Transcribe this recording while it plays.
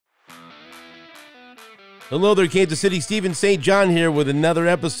Hello there, Kansas City. Stephen St. John here with another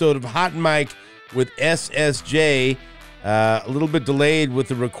episode of Hot Mic with SSJ. A little bit delayed with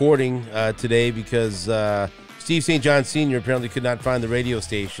the recording today because Steve St. John Sr. apparently could not find the radio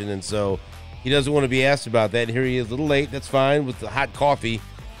station, and so he doesn't want to be asked about that. And here he is, a little late. That's fine with the hot coffee,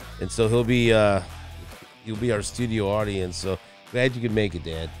 and so he'll be our studio audience. So glad you could make it,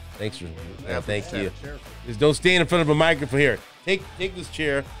 Dad. Thanks for thank you. Just don't stand in front of a microphone here. Take this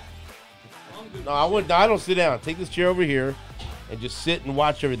chair. No, I don't sit down. Take this chair over here and just sit and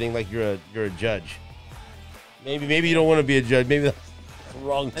watch everything like you're a judge. Maybe you don't want to be a judge. Maybe that's the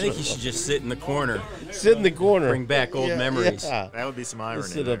wrong term. I think you should just sit in the corner. Sit in the corner. Bring back old memories. Yeah. That would be some irony.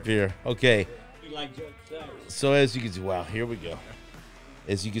 Let's sit up here. Okay. So as you can see, wow, here we go.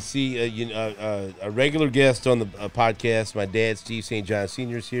 As you can see, a regular guest on the podcast, my dad, Steve St. John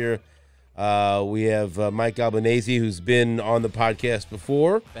Sr. is here. We have Mike Albanese, who's been on the podcast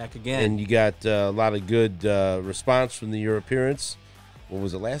before. Back again. And you got a lot of good response from your appearance. What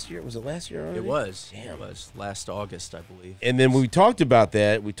was it, last year? Was it last year already? It was. Damn. It was last August, I believe. And then we talked about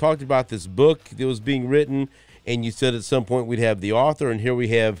that. We talked about this book that was being written, and you said at some point we'd have the author, and here we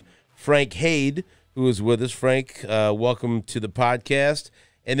have Frank Hade, who is with us. Frank, welcome to the podcast.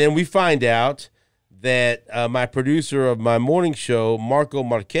 And then we find out that my producer of my morning show, Marco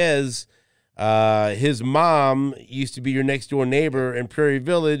Marquez, his mom used to be your next door neighbor in Prairie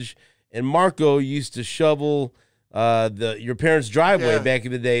Village, and Marco used to shovel your parents' driveway back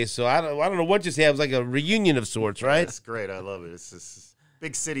in the day. So I don't know what just happened. It was like a reunion of sorts, right? That's great. I love it. It's a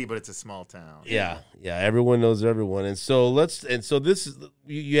big city, but it's a small town. Yeah. Everyone knows everyone, and so this is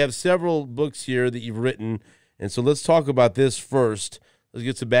you have several books here that you've written, and so let's talk about this first. Let's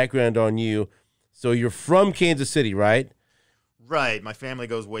get some background on you. So you're from Kansas City, right? Right. My family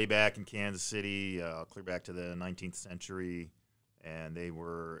goes way back in Kansas City, clear back to the 19th century, and they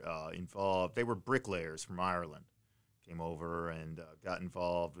were involved. They were bricklayers from Ireland, came over and got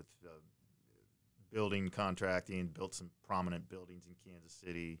involved with building contracting, built some prominent buildings in Kansas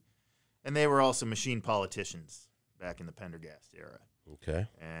City, and they were also machine politicians back in the Pendergast era. Okay.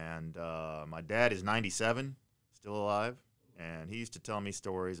 And my dad is 97, still alive, and he used to tell me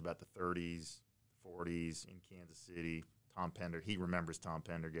stories about the 30s, 40s in Kansas City. Tom Pender, he remembers Tom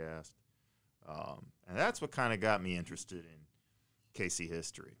Pendergast. And that's what kind of got me interested in KC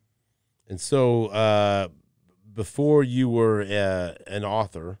history. And so before you were an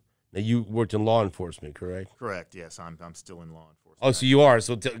author, now you worked in law enforcement, correct? Correct, yes. I'm still in law enforcement. Oh, so you are.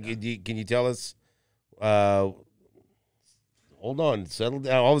 So can you tell us? Hold on, settle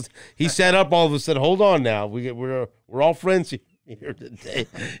down. He sat up all of a sudden. Hold on now. We're all friends here today.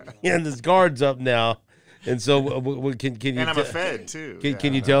 And this guard's up now. And so can you? And I'm a Fed too.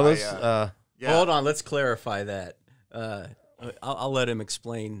 Can you tell us? Yeah. Hold on, let's clarify that. I'll let him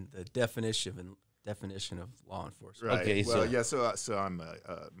explain the definition of law enforcement. Right. Okay. Well, so I'm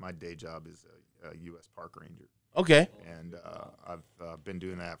my day job is a U.S. Park Ranger. Okay. And I've been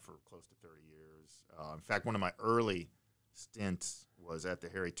doing that for close to 30 years. In fact, one of my early stints was at the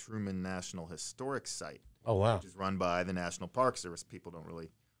Harry Truman National Historic Site. Oh, wow. Which is run by the National Park Service. People don't really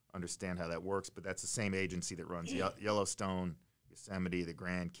understand how that works, but that's the same agency that runs Yellowstone, Yosemite, the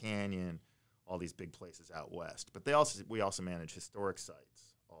Grand Canyon, all these big places out west. But we also manage historic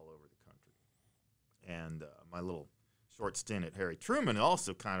sites all over the country. And my little short stint at Harry Truman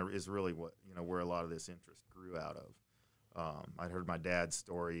also kind of is really what where a lot of this interest grew out of. I'd heard my dad's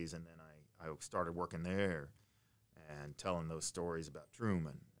stories, and then I started working there and telling those stories about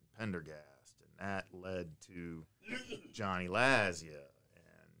Truman and Pendergast, and that led to Johnny Lazia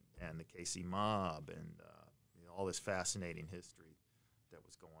and the KC mob, and all this fascinating history that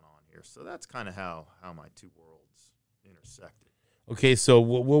was going on here. So that's kind of how my two worlds intersected. Okay, so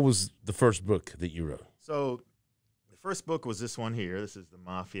what was the first book that you wrote? So the first book was this one here. This is The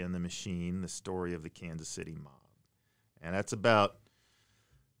Mafia and the Machine, the story of the Kansas City mob. And that's about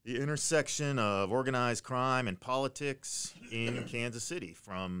the intersection of organized crime and politics in Kansas City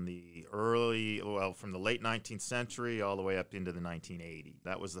from the late 19th century all the way up into the 1980s.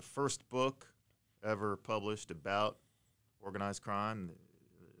 That was the first book ever published about organized crime,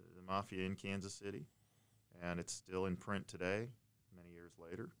 the Mafia in Kansas City. And it's still in print today, many years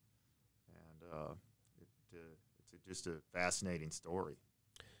later. And it's just a fascinating story.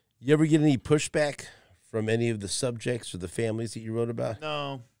 You ever get any pushback from any of the subjects or the families that you wrote about?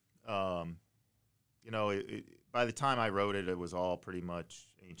 No. By the time I wrote it, it was all pretty much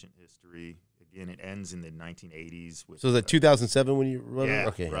ancient history. Again, it ends in the 1980s. So is that 2007 when you wrote it?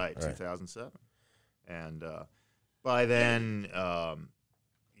 Okay, right, 2007. And by then,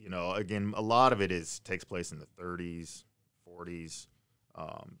 again, a lot of it takes place in the 30s, 40s.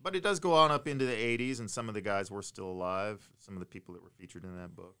 But it does go on up into the 80s, and some of the guys were still alive, some of the people that were featured in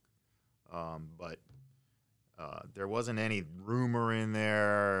that book. But there wasn't any rumor in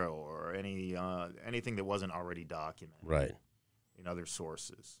there or anything that wasn't already documented in other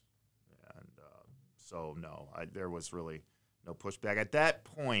sources. And so, no, there was really no pushback. At that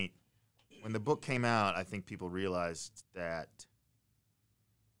point, when the book came out, I think people realized that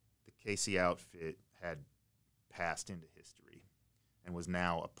the Casey outfit had passed into history and was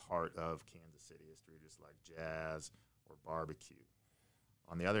now a part of Kansas City history, just like jazz or barbecue.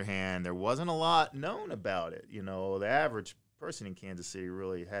 On the other hand, there wasn't a lot known about it. You know, the average person in Kansas City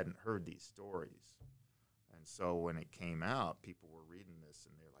really hadn't heard these stories. And so when it came out, people were reading this,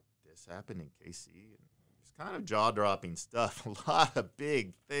 and they're like, this happened in KC? And it's kind of jaw-dropping stuff. A lot of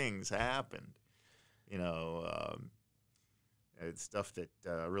big things happened. You know, it's stuff that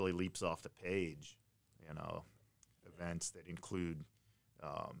really leaps off the page, you know, events that include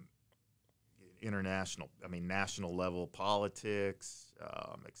national level politics,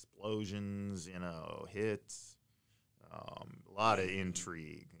 explosions, you know, hits, a lot of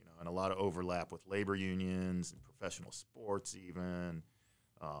intrigue, you know, and a lot of overlap with labor unions and professional sports even,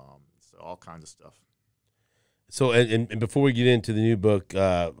 so all kinds of stuff. So, and before we get into the new book,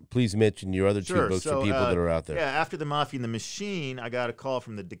 please mention your other two books for people that are out there. Yeah, after The Mafia and the Machine, I got a call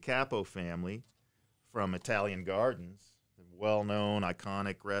from the DiCapo family from Italian Gardens, well-known,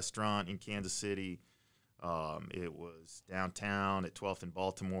 iconic restaurant in Kansas City. It was downtown at 12th and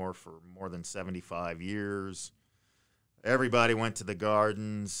Baltimore for more than 75 years. Everybody went to the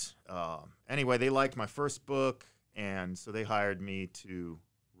Gardens. Anyway, they liked my first book, and so they hired me to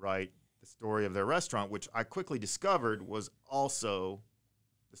write the story of their restaurant, which I quickly discovered was also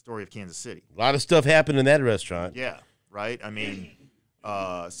the story of Kansas City. A lot of stuff happened in that restaurant. Yeah, right? I mean,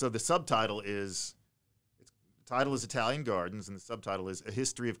 so the subtitle is... title is Italian Gardens, and the subtitle is A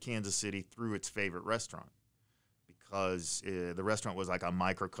History of Kansas City Through Its Favorite Restaurant, because the restaurant was like a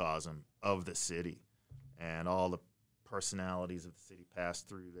microcosm of the city, and all the personalities of the city passed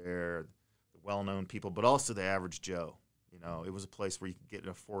through there, the well-known people, but also the average Joe. You know, it was a place where you could get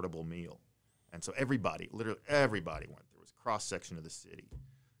an affordable meal, and so everybody, literally everybody went. There was a cross-section of the city.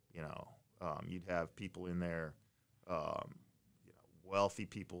 You know, you'd have people in there, you know, wealthy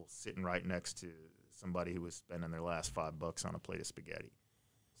people sitting right next to somebody who was spending their last $5 on a plate of spaghetti.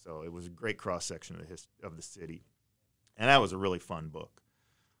 So it was a great cross-section of the city. And that was a really fun book.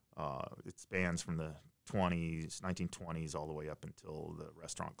 It spans from the 1920s, all the way up until the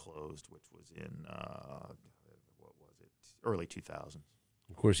restaurant closed, which was in, early 2000s.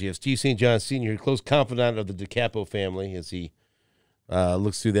 Of course, you have Steve St. John Sr., close confidant of the DiCapo family, as he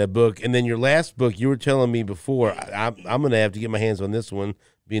looks through that book. And then your last book, you were telling me before, I'm going to have to get my hands on this one,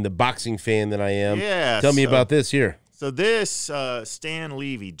 being the boxing fan that I am. Yeah. Tell me about this here. So this, Stan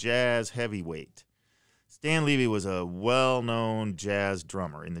Levy, jazz heavyweight. Stan Levy was a well-known jazz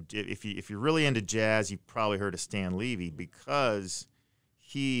drummer. If you're really into jazz, you've probably heard of Stan Levy because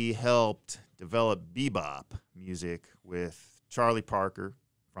he helped develop bebop music with Charlie Parker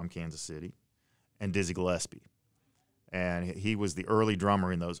from Kansas City and Dizzy Gillespie. And he was the early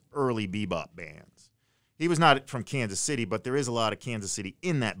drummer in those early bebop bands. He was not from Kansas City, but there is a lot of Kansas City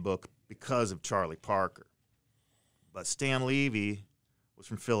in that book because of Charlie Parker. But Stan Levy was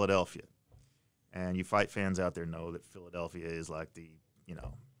from Philadelphia. And you fight fans out there know that Philadelphia is like the, you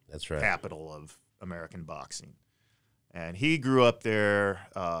know, that's right, capital of American boxing. And he grew up there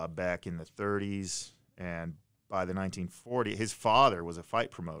back in the 30s. And by the 1940s, his father was a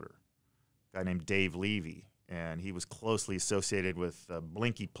fight promoter, a guy named Dave Levy. And he was closely associated with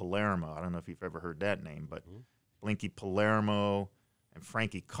Blinky Palermo. I don't know if you've ever heard that name, but Blinky Palermo and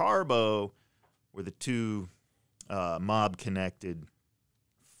Frankie Carbo were the two mob-connected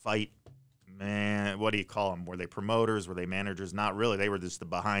fight man. What do you call them? Were they promoters? Were they managers? Not really. They were just the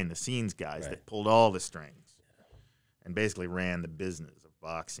behind-the-scenes guys that pulled all the strings and basically ran the business of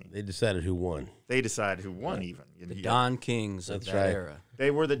boxing. They decided who won. They decided who won, even. The Don Kings of that era. They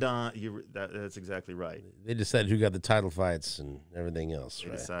were the Don. That's exactly right. They decided who got the title fights and everything else.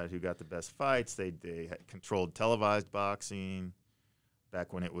 They decided who got the best fights. They had controlled televised boxing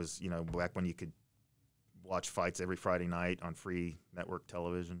back when it was, you know, back when you could watch fights every Friday night on free network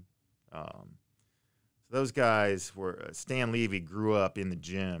television. So those guys were. Stan Levy grew up in the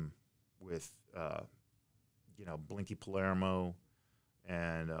gym with, you know, Blinky Palermo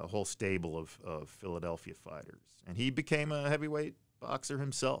and a whole stable of Philadelphia fighters. And he became a heavyweight boxer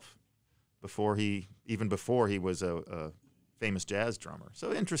himself before he was a famous jazz drummer.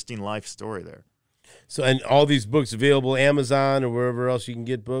 So interesting life story there. So, and all these books available Amazon or wherever else you can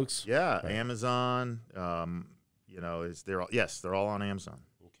get books? Yeah, Amazon. is they're all, yes, they're all on Amazon.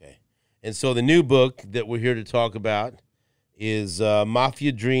 Okay. And so the new book that we're here to talk about is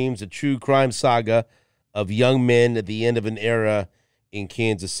Mafia Dreams, a true crime saga of young men at the end of an era in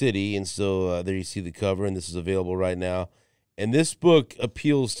Kansas City. And so there you see the cover, and this is available right now. And this book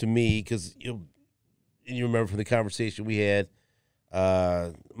appeals to me because you remember from the conversation we had,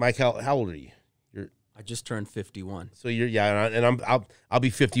 Mike, how old are you? I just turned 51. So I'll be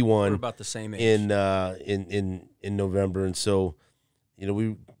 51. We're about the same age. In November, and so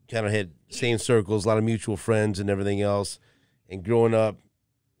we kind of had same circles, a lot of mutual friends and everything else. And growing up,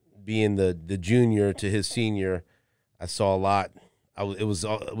 being the junior to his senior, I saw a lot. It was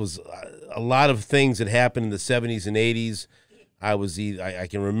a lot of things that happened in the 70s and 80s. I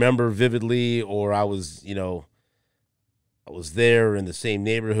can remember vividly, or I was there in the same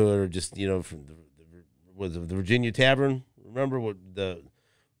neighborhood, or just from the Virginia Tavern. Remember we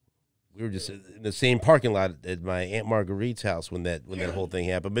were just in the same parking lot at my Aunt Marguerite's house when that whole thing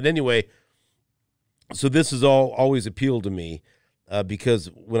happened. But anyway, so this has always appealed to me because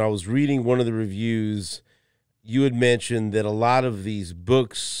when I was reading one of the reviews, you had mentioned that a lot of these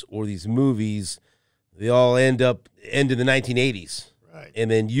books or these movies, they all end in the 1980s. Right.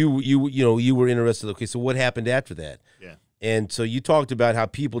 And then you were interested. Okay, so what happened after that? Yeah. And so you talked about how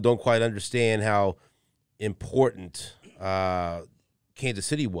people don't quite understand how important Kansas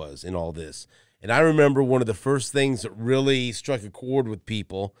City was in all this. And I remember one of the first things that really struck a chord with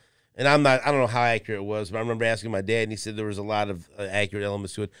people, and I don't know how accurate it was, but I remember asking my dad, and he said there was a lot of accurate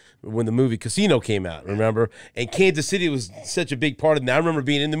elements to it when the movie Casino came out, remember? And Kansas City was such a big part of it. I remember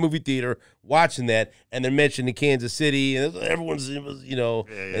being in the movie theater watching that, and they're mentioning Kansas City, and everyone's, and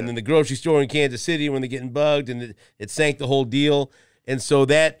then the grocery store in Kansas City when they're getting bugged, and it sank the whole deal. And so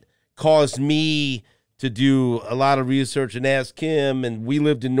that caused me to do a lot of research and ask him, and we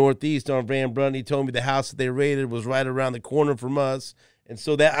lived in Northeast on Van Brunt. He told me the house that they raided was right around the corner from us, and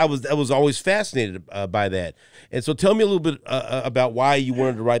so that I was always fascinated by that. And so tell me a little bit about why you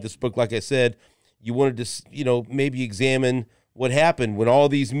wanted to write this book. Like I said, you wanted to maybe examine what happened when all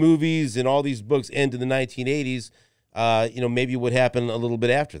these movies and all these books end in the 1980s. Maybe what happened a little bit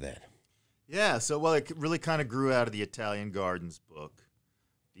after that. Yeah. So it really kind of grew out of the Italian Gardens book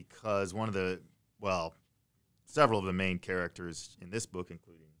because several of the main characters in this book,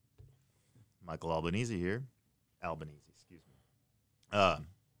 including Michael Albanese here, excuse me.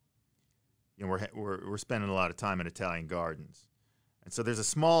 We're spending a lot of time in Italian Gardens, and so there's a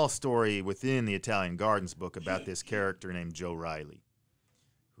small story within the Italian Gardens book about this character named Joe Riley,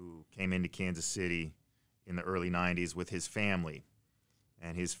 who came into Kansas City in the early '90s with his family,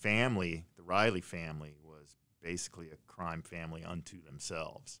 and his family, the Riley family, was basically a crime family unto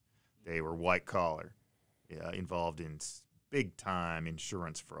themselves. They were white collar, involved in big-time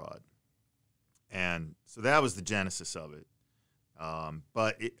insurance fraud. And so that was the genesis of it.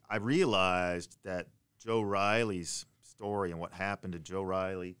 But I realized that Joe Riley's story and what happened to Joe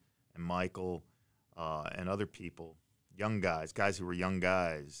Riley and Michael and other people, young guys who were young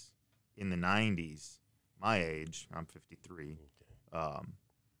guys in the 90s, my age, I'm 53,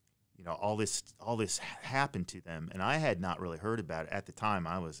 all this happened to them, and I had not really heard about it at the time.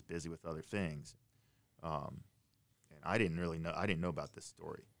 I was busy with other things, and I didn't know about this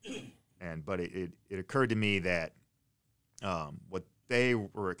story. But it occurred to me that what they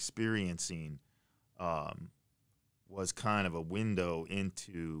were experiencing was kind of a window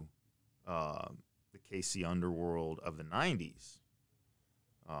into the KC underworld of the 90s.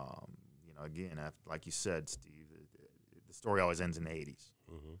 Again, like you said, Steve, the story always ends in the 80s.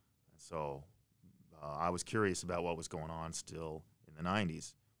 Mm-hmm. So I was curious about what was going on still in the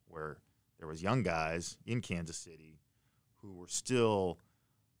 90s, where there was young guys in Kansas City who were still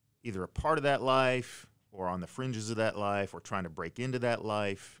either a part of that life or on the fringes of that life or trying to break into that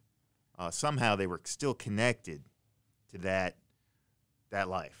life. Somehow they were still connected to that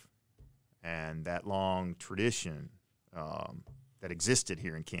life and that long tradition that existed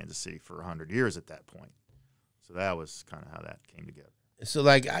here in Kansas City for 100 years at that point. So that was kind of how that came together. So,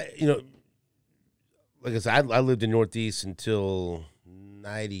 like I said, I lived in Northeast until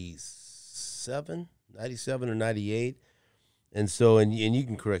 97 or 98. And so, and you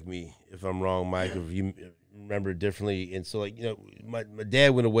can correct me if I'm wrong, Mike, if you remember differently. And so, my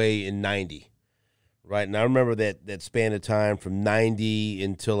dad went away in 90, right? And I remember that span of time from 90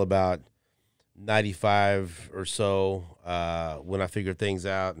 until about 95 or so when I figured things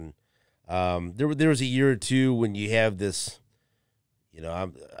out. And there was a year or two when you have this,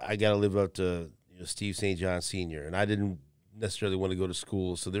 I got to live up to Steve St. John Sr., and I didn't necessarily want to go to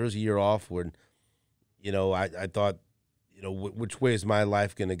school. So there was a year off when, I thought, you know, which way is my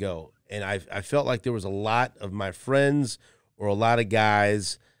life going to go? And I felt like there was a lot of my friends or a lot of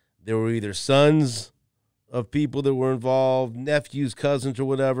guys, there were either sons of people that were involved, nephews, cousins, or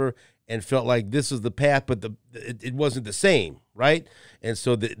whatever, and felt like this is the path, but it wasn't the same, right? And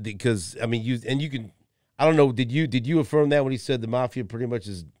so because I mean, you can, I don't know, did you affirm that when he said the mafia pretty much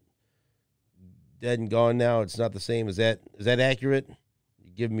is dead and gone now? It's not the same. Is that accurate?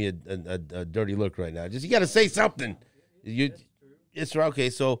 You're giving me a dirty look right now. Just you got to say something. It's okay.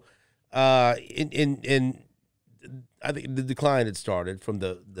 So, in I think the decline had started from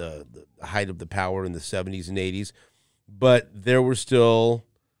the height of the power in the 70s and 80s, but there were still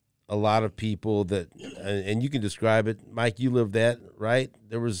a lot of people that, and you can describe it, Mike. You lived that, right?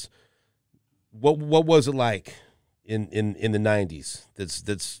 There was what was it like in the 90s?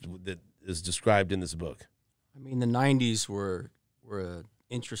 That is described in this book. I mean, the 90s were an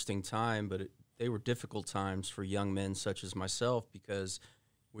interesting time, but they were difficult times for young men such as myself because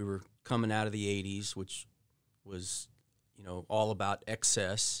we were coming out of the 80s, which was, you know, all about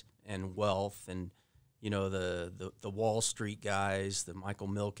excess and wealth and, you know, the Wall Street guys, the Michael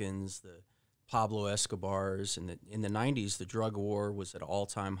Milkens, the Pablo Escobars. And in the 90s, the drug war was at an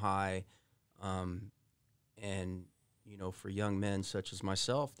all-time high. And, you know, for young men such as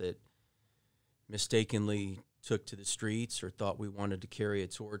myself that mistakenly took to the streets or thought we wanted to carry a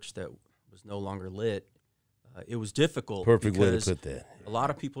torch that was no longer lit, it was difficult. Perfect way to put that. A lot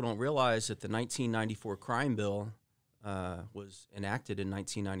of people don't realize that the 1994 crime bill was enacted in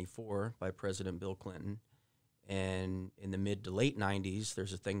 1994 by President Bill Clinton. And in the mid to late 90s,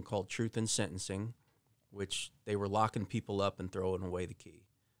 there's a thing called truth in sentencing, which they were locking people up and throwing away the key.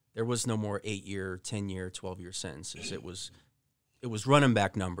 There was no more 8-year, 10-year, 12-year sentences. It was running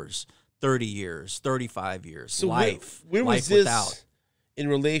back numbers, 30 years, 35 years, so life. When life was this without. In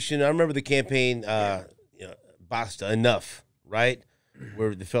relation? I remember the campaign, you know, Basta, enough, right?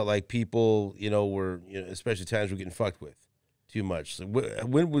 Where they felt like people, you know, were, you know, especially times were getting fucked with too much. So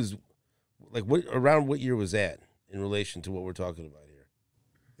when was, like, around what year was that in relation to what we're talking about here?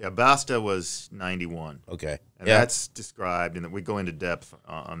 Yeah, Basta was 91. Okay. And that's described, and we go into depth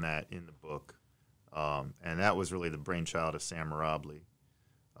on that in the book. And that was really the brainchild of Sam Marabli,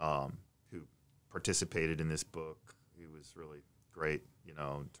 who participated in this book. He was really great, you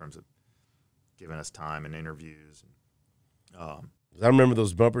know, in terms of giving us time and interviews. And, I remember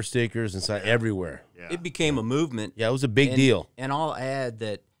those bumper stickers inside everywhere. yeah. It became a movement. Yeah, it was a big deal. And I'll add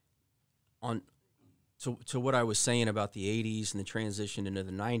that to what I was saying about the 80s and the transition into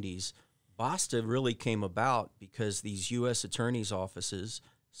the 90s, Basta really came about because these U.S. attorneys' offices,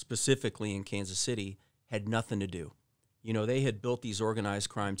 specifically in Kansas City, had nothing to do. You know, they had built these organized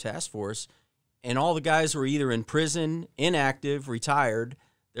crime task force, and all the guys were either in prison, inactive, retired.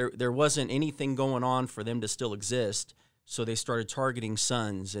 There wasn't anything going on for them to still exist, so they started targeting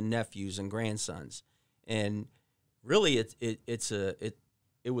sons and nephews and grandsons. And really,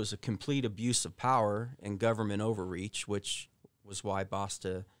 it was a complete abuse of power and government overreach, which was why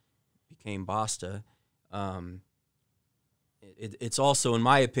Basta became Basta. It's also, in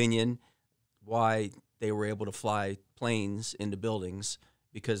my opinion, why they were able to fly planes into buildings,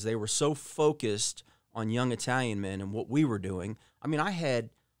 because they were so focused on young Italian men and what we were doing. I mean, I had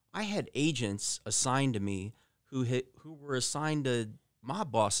agents assigned to me who were assigned to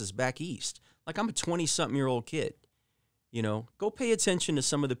mob bosses back east. Like, I'm a 20-something-year-old kid. You know, go pay attention to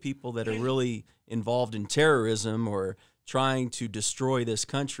some of the people that are really involved in terrorism or trying to destroy this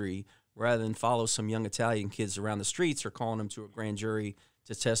country, rather than follow some young Italian kids around the streets or calling them to a grand jury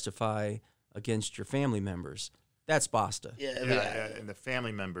to testify against your family members. That's Basta. Yeah, and the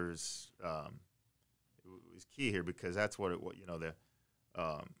family members was key here, because that's what you know,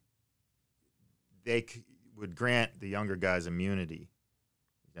 they would grant the younger guys immunity,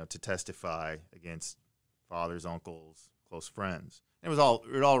 you know, to testify against fathers, uncles, close friends. And it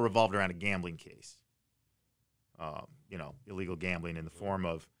all revolved around a gambling case. You know, illegal gambling in the form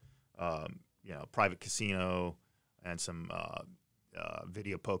of you know, private casino and some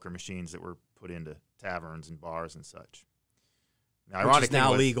video poker machines that were put into taverns and bars and such. Now, which is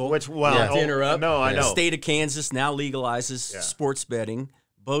now legal. Which, well, Not to interrupt. No, I know. The state of Kansas now legalizes sports betting,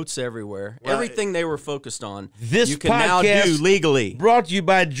 boats everywhere. Well, everything they were focused on, this you can now do legally. Brought to you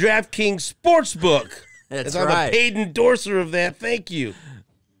by DraftKings Sportsbook. That's right. I'm a paid endorser of that. Thank you.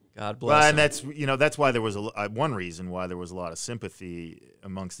 God bless. And that's, you know, that's why there was one reason why there was a lot of sympathy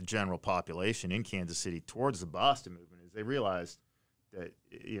amongst the general population in Kansas City towards the Boston movement, is they realized that,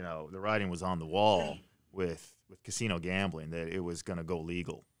 you know, the writing was on the wall with casino gambling, that it was going to go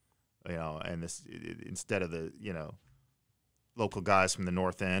legal, you know, and instead of the, you know, local guys from the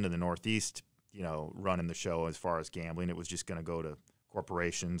north end and the northeast running the show as far as gambling. It was just going to go to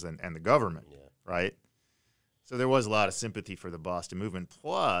corporations and the government, right? So there was a lot of sympathy for the Boston movement.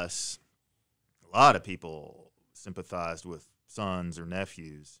 Plus, a lot of people sympathized with sons or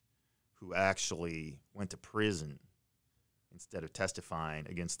nephews who actually went to prison instead of testifying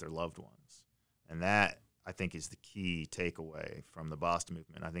against their loved ones. And that, I think, is the key takeaway from the Boston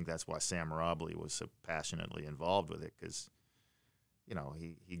movement. I think that's why Sam Mirabile was so passionately involved with it, because,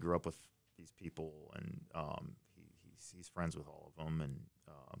 he grew up with these people, and he's friends with all of them, and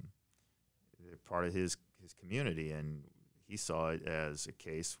they're part of his community, and he saw it as a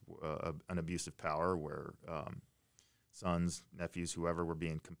case, an abuse of power where sons, nephews, whoever were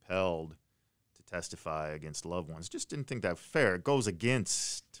being compelled to testify against loved ones. Just didn't think that was fair. It goes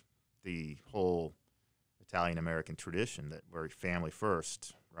against the whole Italian-American tradition that we're family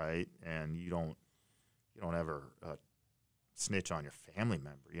first, right? And you don't ever snitch on your family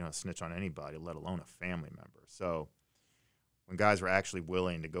member. You don't snitch on anybody, let alone a family member. So when guys were actually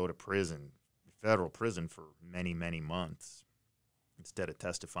willing to go to prison, federal prison, for many, many months instead of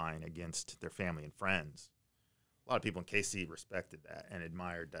testifying against their family and friends, a lot of people in KC respected that and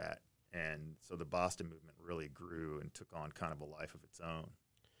admired that. And so the Boston movement really grew and took on kind of a life of its own.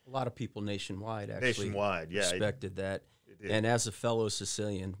 A lot of people nationwide actually respected that. And as a fellow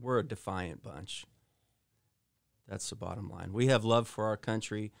Sicilian, we're a defiant bunch. That's the bottom line. We have love for our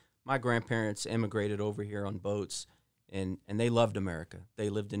country. My grandparents immigrated over here on boats, and they loved America. They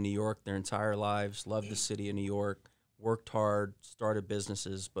lived in New York their entire lives, loved the city of New York, worked hard, started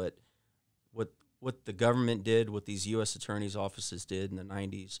businesses. But what the government did, what these U.S. attorneys' offices did in the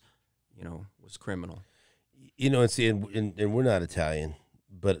 90s, was criminal. And we're not Italian,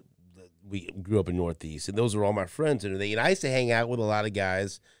 but we grew up in Northeast, and those are all my friends. And I used to hang out with a lot of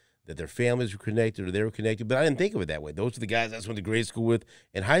guys that their families were connected or they were connected, but I didn't think of it that way. Those are the guys I went to grade school with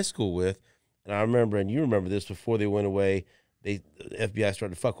and high school with. And I remember, and you remember this, before they went away, the FBI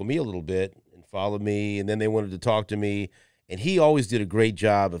started to fuck with me a little bit and followed me, and then they wanted to talk to me. And he always did a great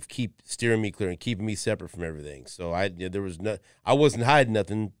job of steering me clear and keeping me separate from everything. So I wasn't hiding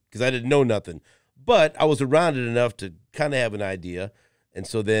nothing because I didn't know nothing. But I was around it enough to kind of have an idea. And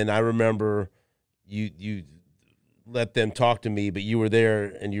so then I remember you let them talk to me, but you were there,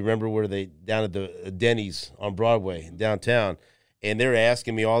 and you remember where they, down at the Denny's on Broadway downtown, and they're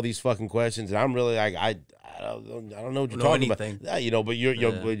asking me all these fucking questions, and I'm really like, I don't know what you're talking about. But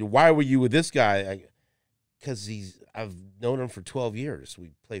you're why were you with this guy? Because I've known him for 12 years.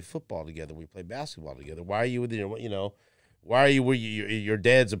 We play football together. We play basketball together. Why are you with why are you with your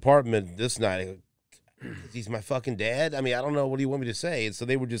dad's apartment this night? Because he's my fucking dad. I mean, I don't know. What do you want me to say? And so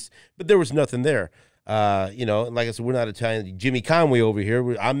they were but there was nothing there. Like I said, we're not Italian. Jimmy Conway over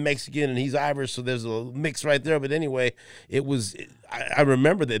here. I'm Mexican and he's Irish, so there's a mix right there. But anyway, I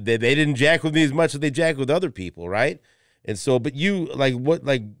remember that they didn't jack with me as much as they jack with other people, right? And so, but you,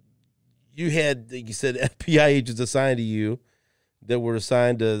 you had, you said, FBI agents assigned to you that were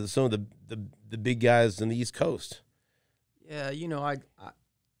assigned to some of the big guys on the East Coast. Yeah,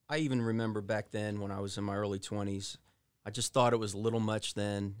 I even remember back then when I was in my early 20s, I just thought it was a little much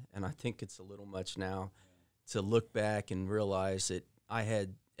then, and I think it's a little much now, to look back and realize that I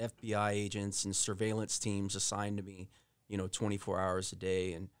had FBI agents and surveillance teams assigned to me, 24 hours a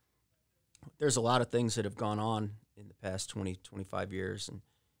day. And there's a lot of things that have gone on in the past 20, 25 years, and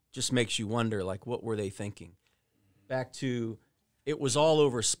just makes you wonder, what were they thinking? Back to, it was all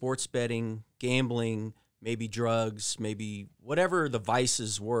over sports betting, gambling, maybe drugs, maybe whatever the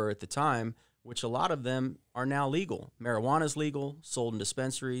vices were at the time, which a lot of them are now legal. Marijuana is legal, sold in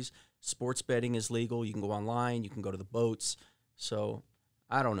dispensaries. Sports betting is legal. You can go online. You can go to the boats. So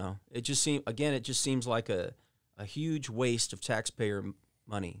I don't know. It just seems like a huge waste of taxpayer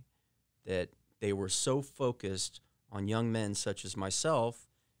money that they were so focused on young men such as myself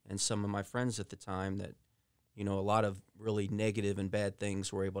and some of my friends at the time that, a lot of really negative and bad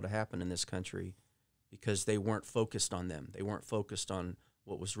things were able to happen in this country because they weren't focused on them. They weren't focused on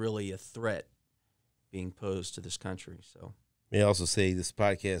what was really a threat being posed to this country. So, may I also say this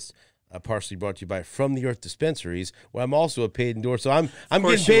podcast partially brought to you by From the Earth Dispensaries, where I'm also a paid endorser. So I'm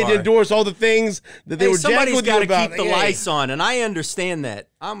getting paid to endorse all the things that they were jacking with you about. Somebody's got to keep the lights on, and I understand that.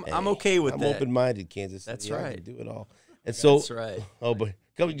 I'm okay with that. I'm open-minded, Kansas City. That's right. I can do it all. And so, that's right. Oh, but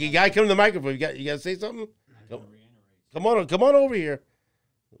you gotta come to the microphone. You got to say something. Come on over here.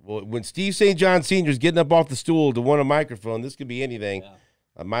 Well, when Steve St. John Sr. is getting up off the stool to want a microphone, this could be anything. Yeah.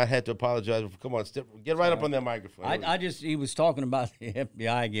 I might have to apologize. Come on, get right up on that microphone. He was talking about the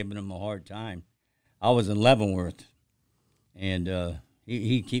FBI giving him a hard time. I was in Leavenworth, and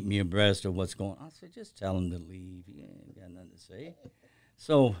he keep me abreast of what's going on. I said, just tell him to leave. He ain't got nothing to say.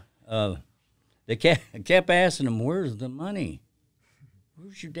 So They kept asking him, "Where's the money?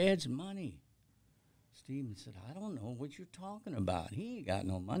 Where's your dad's money?" Stephen said, "I don't know what you're talking about. He ain't got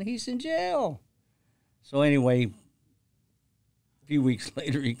no money. He's in jail." So anyway, a few weeks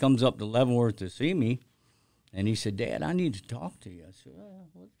later, he comes up to Leavenworth to see me, and he said, "Dad, I need to talk to you." I said, "Well,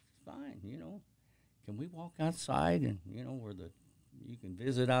 it's fine, Can we walk outside and, where you can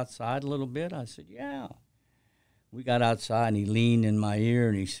visit outside a little bit?" I said, "Yeah." We got outside, and he leaned in my ear,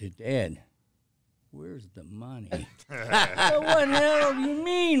 and he said, "Dad, where's the money?" So what the hell do you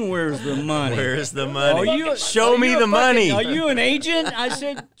mean, where's the money? Where's the money? Show me the money. Are you an agent? I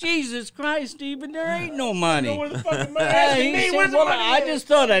said, "Jesus Christ, Stephen, there ain't no money." Where the fucking money? He said, "Well, I just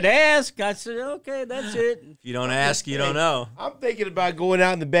thought I'd ask." I said, "Okay, that's it." If you don't ask, you don't know. I'm thinking about going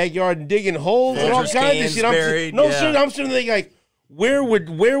out in the backyard and digging holes and all Folgers kinds of cans shit. buried, I'm sitting there thinking, like, where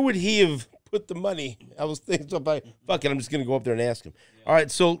would he have put the money? I was thinking, fuck it, I'm just going to go up there and ask him. All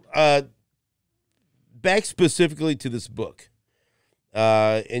right, so back specifically to this book,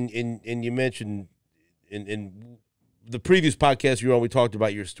 and you mentioned in the previous podcast you were on, we talked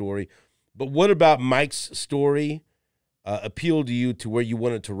about your story, but what about Mike's story appealed to you to where you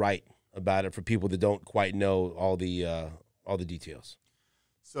wanted to write about it for people that don't quite know all the details?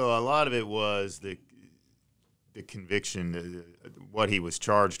 So a lot of it was the conviction, what he was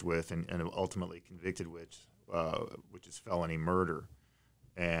charged with and ultimately convicted with, which is felony murder.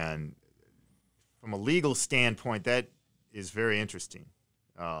 And from a legal standpoint, that is very interesting.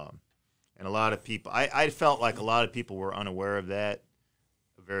 And a lot of people, I felt like a lot of people were unaware of that,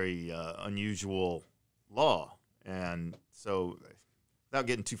 a very unusual law. And so without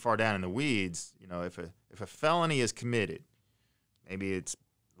getting too far down in the weeds, if a felony is committed, maybe it's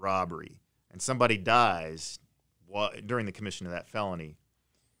robbery, and somebody dies during the commission of that felony,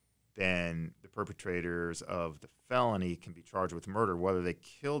 then the perpetrators of the felony can be charged with murder, whether they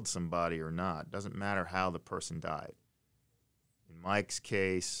killed somebody or not. It doesn't matter how the person died. In Mike's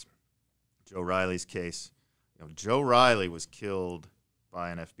case, Joe Riley's case, Joe Riley was killed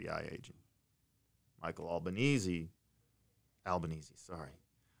by an FBI agent. Michael Albanese,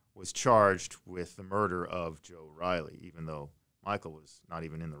 was charged with the murder of Joe Riley, even though Michael was not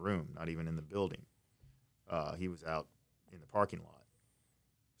even in the room, not even in the building. He was out in the parking lot.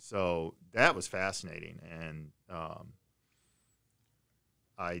 So that was fascinating, and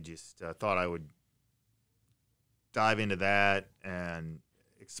I just thought I would dive into that and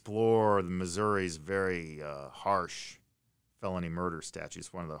explore the Missouri's very harsh felony murder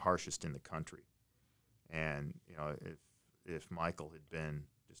statutes, one of the harshest in the country. And if Michael had been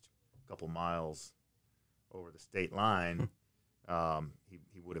just a couple miles over the state line,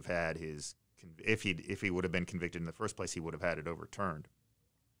 he would have had his. If he would have been convicted in the first place, he would have had it overturned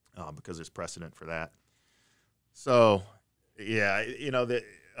because there's precedent for that. So, yeah, the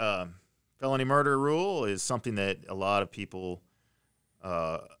felony murder rule is something that a lot of people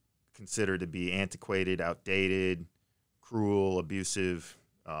consider to be antiquated, outdated, cruel, abusive,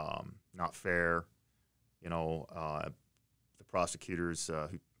 not fair. The prosecutors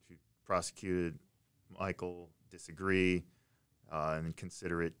who prosecuted Michael disagree. And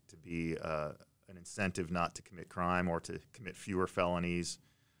consider it to be an incentive not to commit crime or to commit fewer felonies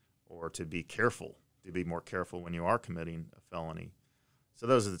or to be more careful when you are committing a felony. So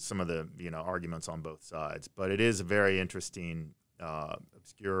those are some of the arguments on both sides. But it is a very interesting,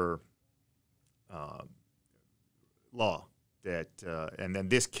 obscure law that, and then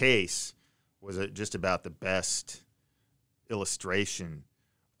this case was just about the best illustration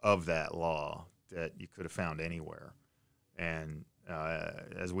of that law that you could have found anywhere. And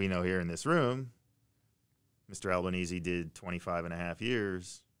as we know here in this room, Mr. Albanese did 25 and a half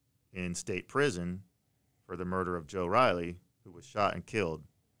years in state prison for the murder of Joe Riley, who was shot and killed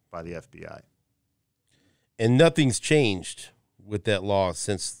by the FBI. And nothing's changed with that law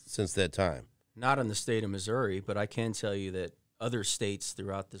since that time. Not in the state of Missouri, but I can tell you that other states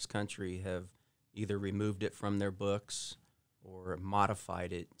throughout this country have either removed it from their books or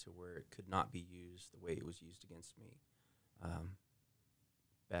modified it to where it could not be used the way it was used against me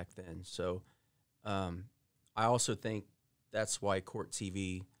back then. So I also think that's why Court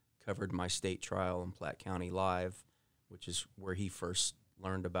TV covered my state trial in Platte County live, which is where he first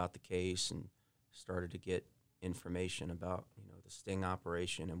learned about the case and started to get information about the sting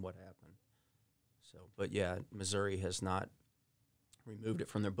operation and what happened. So, but yeah, Missouri has not removed it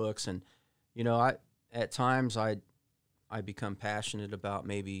from their books, and at times I become passionate about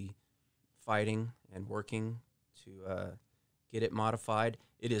maybe fighting and working to get it modified.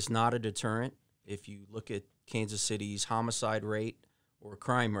 It is not a deterrent. If you look at Kansas City's homicide rate or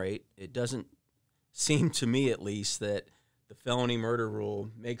crime rate, it doesn't seem to me, at least, that the felony murder rule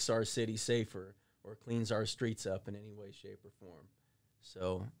makes our city safer or cleans our streets up in any way, shape, or form.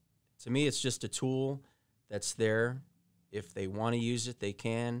 So to me, it's just a tool that's there. If they want to use it, they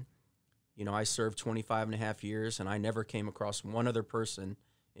can. You know, I served 25 and a half years, and I never came across one other person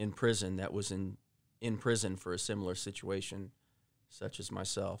in prison that was in prison for a similar situation, such as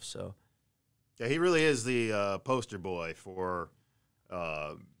myself. So, yeah, he really is the poster boy for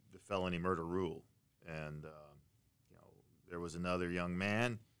the felony murder rule. And you know, there was another young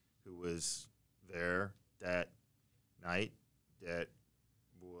man who was there that night that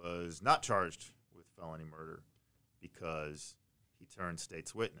was not charged with felony murder because he turned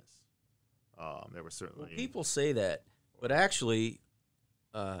state's witness. There was certainly... Well, people say that, but actually,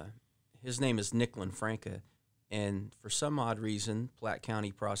 his name is Nick Lanfranca, and for some odd reason, Platte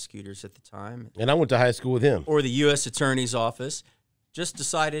County prosecutors at the time... And I went to high school with him. ...or the U.S. Attorney's Office just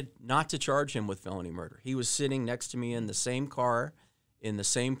decided not to charge him with felony murder. He was sitting next to me in the same car, in the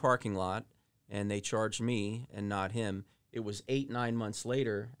same parking lot, and they charged me and not him. It was 8-9 months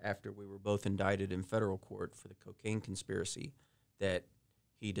later, after we were both indicted in federal court for the cocaine conspiracy, that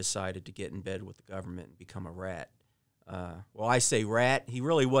he decided to get in bed with the government and become a rat. Well, I say rat. He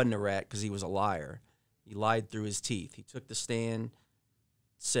really wasn't a rat because he was a liar. He lied through his teeth. He took the stand,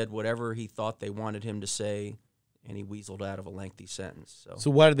 said whatever he thought they wanted him to say, and he weaseled out of a lengthy sentence. So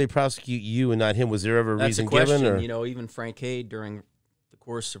why did they prosecute you and not him? Was there ever a reason that's a question. given? Or? You know, even Frank Hade, during the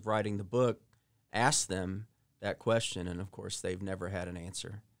course of writing the book, asked them that question, and of course, they've never had an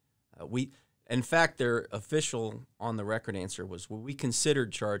answer. In fact, their official on-the-record answer was, well, we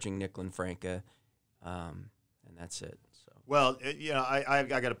considered charging Nick Lanfranca, and that's it. So. Well, you know, I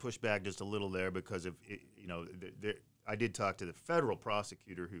got to push back just a little there because of you know, I did talk to the federal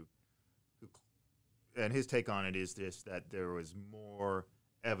prosecutor who, and his take on it is this: that there was more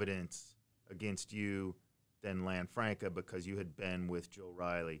evidence against you than Lanfranca because you had been with Joe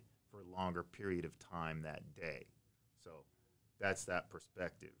Riley for a longer period of time that day. So that's that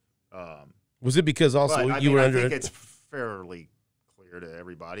perspective. Was it because also but, you were I under? I think it's fairly clear to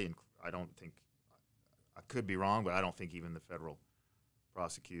everybody, and I don't think I could be wrong, but I don't think even the federal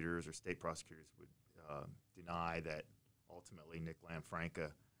prosecutors or state prosecutors would deny that ultimately Nick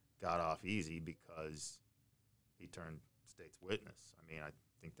Lanfranca got off easy because he turned state's witness. I mean, I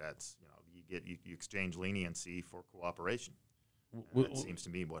think that's, you know, you exchange leniency for cooperation. That seems to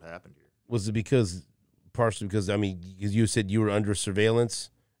me what happened here. Was it partially because I mean, you said you were under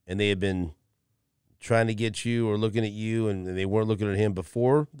surveillance and they had been trying to get you or looking at you, and they weren't looking at him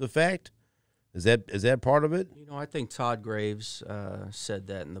before the fact? Is that part of it? You know, I think Todd Graves said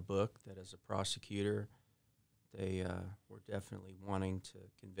that in the book, that as a prosecutor, they were definitely wanting to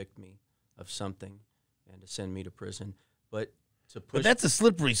convict me of something and to send me to prison. But that's a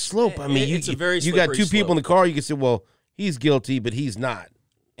slippery slope. I mean, it's a very you got two slippery people in the slope. car. You can say, well, he's guilty, but he's not.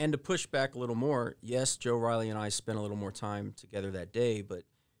 And to push back a little more, yes, Joe Riley and I spent a little more time together that day, but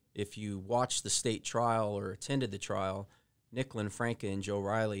if you watched the state trial or attended the trial, Nick Lanfranca and Joe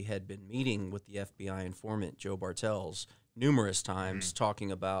Riley had been meeting with the FBI informant, Joe Bartels, numerous times,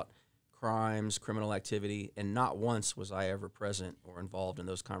 talking about crimes, criminal activity, and not once was I ever present or involved in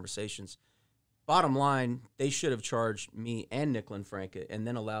those conversations. Bottom line, they should have charged me and Nick Lanfranca and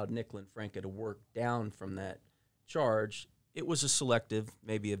then allowed Nick Lanfranca to work down from that charge. It was a selective,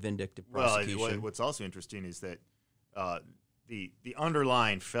 maybe a vindictive prosecution. Well, what's also interesting is that the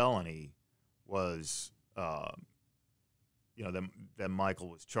underlying felony was, you know, that Michael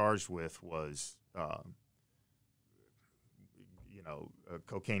was charged with was, you know, a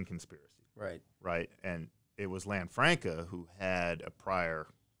cocaine conspiracy. Right. Right. And it was Lanfranca who had a prior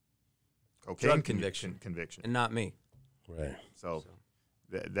cocaine Drug conviction, and not me. Right. So.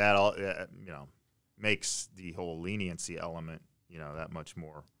 That all, you know, makes the whole leniency element, you know, that much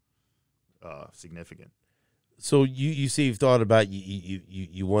more significant. So you say you've thought about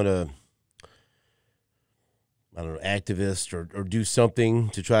you want to, I don't know, activist or do something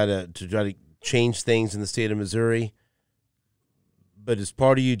to try to change things in the state of Missouri, but as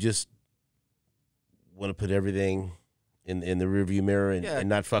part of you just want to put everything in the rearview mirror and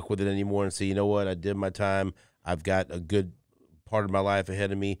not fuck with it anymore and say, you know what, I did my time. I've got a good part of my life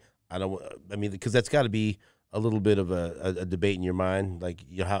ahead of me. I mean, because that's got to be a little bit of a debate in your mind, like,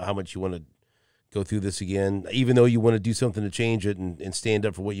 you know, how much you want to go through this again, even though you want to do something to change it and stand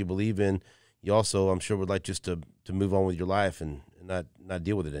up for what you believe in. You also, I'm sure, would like just to move on with your life and not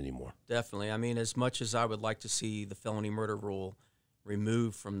deal with it anymore. Definitely. I mean, as much as I would like to see the felony murder rule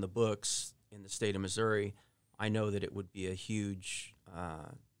removed from the books in the state of Missouri, I know that it would be a huge,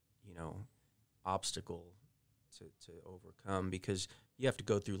 you know, obstacle to overcome, because you have to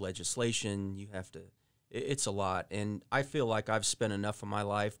go through legislation, you have to it's a lot. And I feel like I've spent enough of my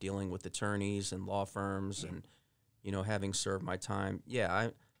life dealing with attorneys and law firms and, you know, having served my time. Yeah,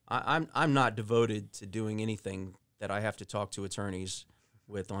 I'm not devoted to doing anything that I have to talk to attorneys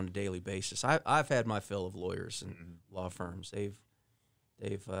with on a daily basis. I've had my fill of lawyers and law firms. They've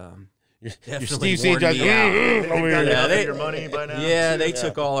definitely Steve St. worn me out. They've got Yeah, enough of your money by now. Yeah, they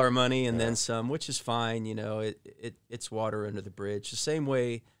took all our money and then some, which is fine. You know, it's water under the bridge. The same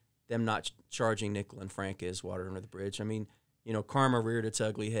way them not charging nickel and franc is water under the bridge. I mean, you know, karma reared its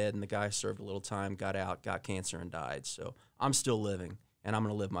ugly head, and the guy served a little time, got out, got cancer, and died. So I'm still living, and I'm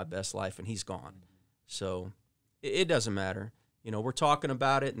going to live my best life, and he's gone. So it doesn't matter. You know, we're talking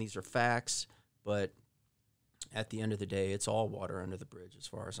about it, and these are facts, but at the end of the day, it's all water under the bridge as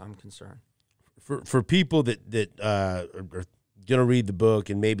far as I'm concerned. For people that are gonna read the book,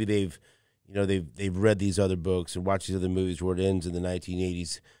 and maybe they've read these other books and watched these other movies where it ends in the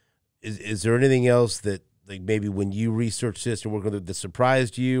 1980s, is there anything else that, like, maybe when you research this and work on it, that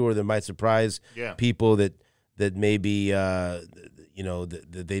surprised you, or that might surprise people that maybe that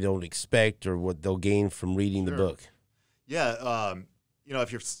they don't expect, or what they'll gain from reading the book? Yeah, you know,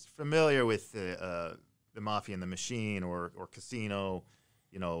 if you're familiar with the Mafia and the Machine or Casino,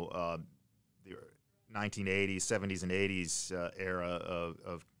 you know, the 1980s, 70s, and 80s era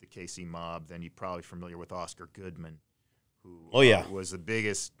of the KC mob, then you're probably familiar with Oscar Goodman, who was the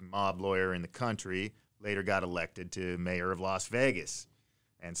biggest mob lawyer in the country, later got elected to mayor of Las Vegas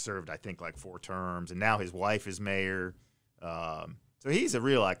and served, I think, like 4 terms, and now his wife is mayor. So he's a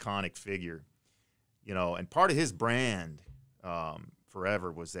real iconic figure, you know, and part of his brand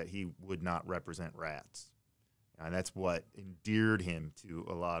forever was that he would not represent rats. And that's what endeared him to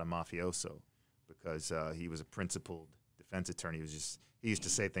a lot of mafioso, because he was a principled defense attorney. He used to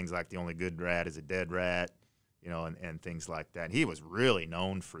say things like the only good rat is a dead rat, you know, and things like that. And he was really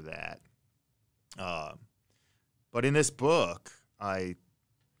known for that. But in this book, I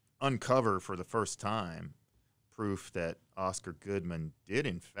uncover for the first time proof that Oscar Goodman did,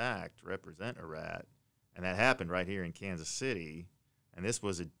 in fact, represent a rat. And that happened right here in Kansas City. And this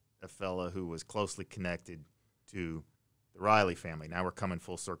was a fella who was closely connected to the Riley family. Now we're coming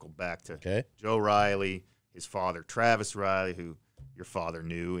full circle back to Joe Riley, his father, Travis Riley, who your father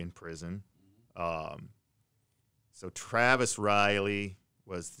knew in prison. So Travis Riley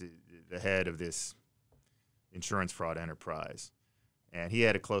was the head of this insurance fraud enterprise. And he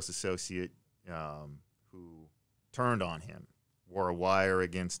had a close associate who turned on him, wore a wire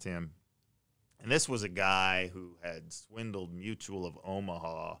against him. And this was a guy who had swindled Mutual of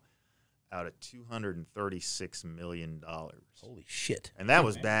Omaha out of $236 million. Holy shit. And that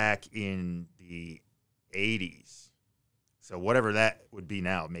was back in the 80s. So whatever that would be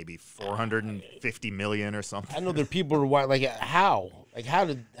now, maybe 450 million or something. I know there are people who are like, how? Like, how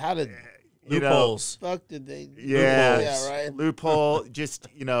did Loopholes. Fuck did they? Yeah, right. Loophole. Just,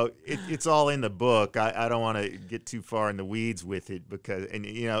 you know, it's all in the book. I don't want to get too far in the weeds with it because, and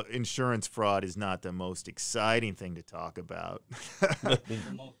you know, insurance fraud is not the most exciting thing to talk about.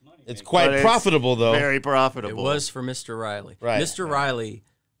 It's quite profitable, though. Very profitable. It was for Mr. Riley. Right. Mr. Riley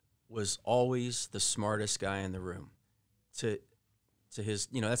was always the smartest guy in the room. To his,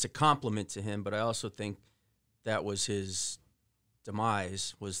 you know, that's a compliment to him, but I also think that was his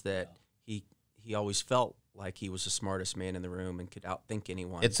demise, was that he always felt like he was the smartest man in the room and could outthink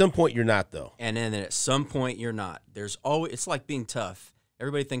anyone. At some point, you're not, though. And then at some point, you're not. There's always, it's like being tough.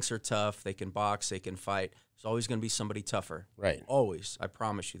 Everybody thinks they're tough. They can box. They can fight. There's always going to be somebody tougher. Right. Always. I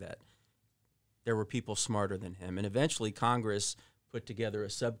promise you that. There were people smarter than him. And eventually, Congress put together a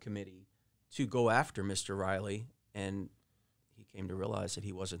subcommittee to go after Mr. Riley, and he came to realize that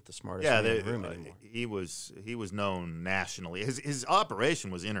he wasn't the smartest man in the room anymore. He was known nationally. His operation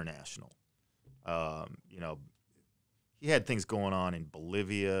was international. You know, he had things going on in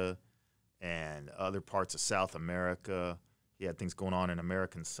Bolivia and other parts of South America. He had things going on in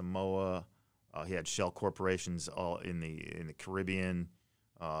American Samoa. He had shell corporations all in the Caribbean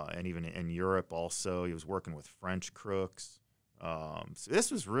and even in Europe also. He was working with French crooks. So this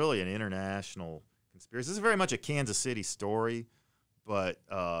was really an international conspiracy. This is very much a Kansas City story, but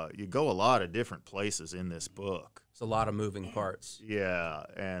you go a lot of different places in this book. There's a lot of moving parts. Yeah,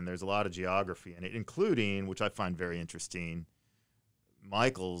 and there's a lot of geography in it, including, which I find very interesting,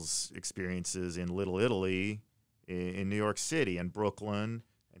 Michael's experiences in Little Italy, in New York City and Brooklyn,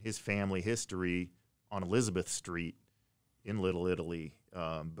 and his family history on Elizabeth Street in Little Italy.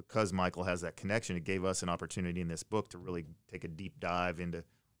 Because Michael has that connection, it gave us an opportunity in this book to really take a deep dive into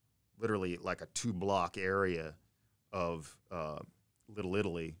literally like a 2-block area of Little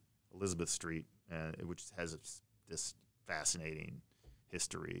Italy, Elizabeth Street, which has this fascinating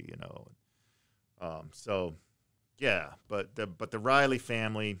history, you know. So, yeah, but the Riley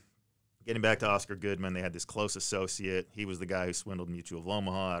family, getting back to Oscar Goodman, they had this close associate. He was the guy who swindled Mutual of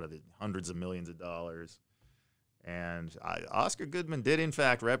Omaha out of the hundreds of millions of dollars. And Oscar Goodman did, in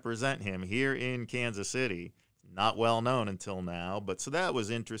fact, represent him here in Kansas City. Not well known until now, but so that was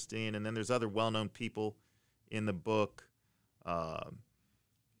interesting. And then there's other well-known people in the book. I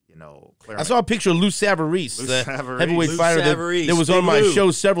saw a picture of Lou Savarese, the heavyweight Lou fighter Savarese, that was Big on my Lou. show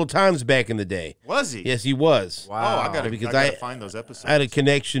several times back in the day. Was he? Yes, he was. Wow. Oh, I gotta find those episodes. I had a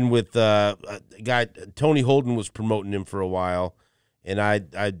connection with a guy. Tony Holden was promoting him for a while, and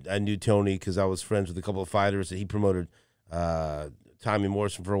I knew Tony because I was friends with a couple of fighters that he promoted. Tommy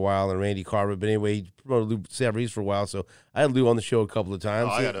Morrison for a while and Randy Carver, but anyway, he promoted Lou Savarese for a while, so I had Lou on the show a couple of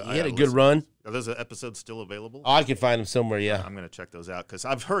times. He had a good run. Are those episodes still available? Oh, I can find them somewhere. Yeah, I'm going to check those out because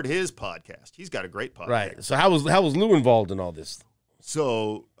I've heard his podcast. He's got a great podcast. Right. So how was Lou involved in all this?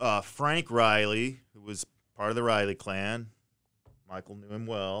 So Frank Riley, who was part of the Riley clan, Michael knew him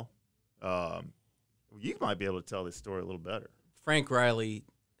well. You might be able to tell this story a little better. Frank Riley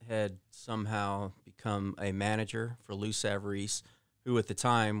had somehow become a manager for Lou Savarese, who at the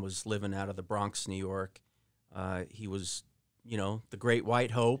time was living out of the Bronx, New York. He was, the Great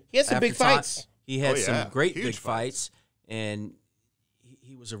White Hope. He had some big fights. He had Oh, some yeah. great Huge big fights, and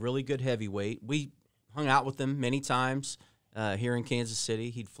he was a really good heavyweight. We hung out with him many times here in Kansas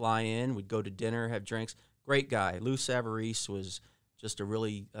City. He'd fly in, we'd go to dinner, have drinks. Great guy. Lou Savarese was just a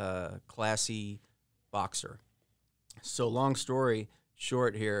really classy boxer. So long story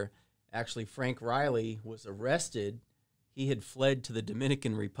short here, actually Frank Riley was arrested. He had fled to the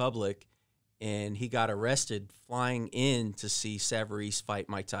Dominican Republic, and he got arrested flying in to see Savarese fight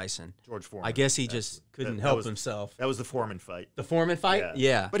Mike Tyson. George Foreman. I guess he just couldn't help himself. That was the Foreman fight. The Foreman fight?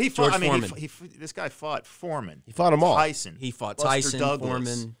 Yeah. But he fought, George Foreman. this guy fought Foreman. He fought them all. Tyson. He fought Buster Tyson, Douglas,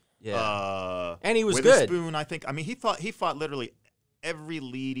 Foreman. Yeah. And he was good. Witherspoon, I think. I mean, he fought literally every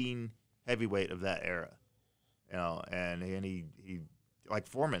leading heavyweight of that era. And he like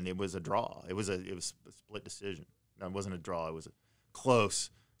Foreman, it was a draw. It was a split decision. No, it wasn't a draw. It was a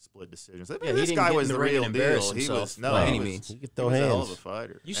close split decision. So, Yeah, this he guy didn't get was in the the ring real and deal. embarrass He himself was by any means. He could he throw was a hell hands. of a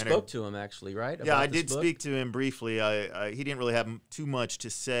fighter. You And spoke to him, actually, right? Yeah, about I this did book? speak to him briefly. He didn't really have too much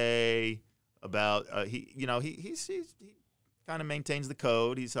to say about he kind of maintains the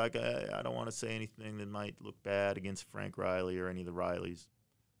code. He's like, I don't want to say anything that might look bad against Frank Riley or any of the Rileys.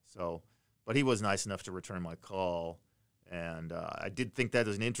 So, but he was nice enough to return my call, and I did think that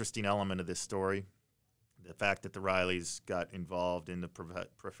was an interesting element of this story. The fact that the Rileys got involved in the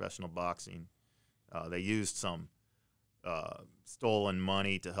professional boxing, they used some stolen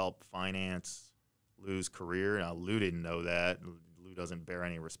money to help finance Lou's career. Now, Lou didn't know that. Lou doesn't bear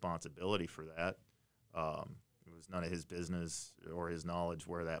any responsibility for that. It was none of his business or his knowledge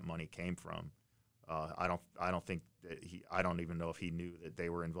where that money came from. I don't think that I don't even know if he knew that they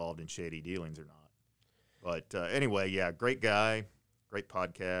were involved in shady dealings or not. But anyway, yeah, great guy, great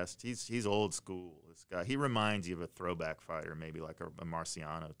podcast. He's old school. This guy, he reminds you of a throwback fighter, maybe like a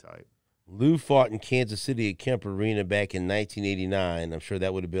Marciano type. Lou fought in Kansas City at Kemp Arena back in 1989. I'm sure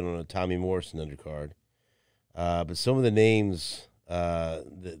that would have been on a Tommy Morrison undercard. But some of the names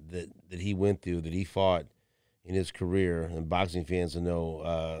that he went through, that he fought in his career, and boxing fans will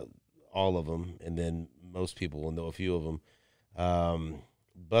know all of them, and then most people will know a few of them.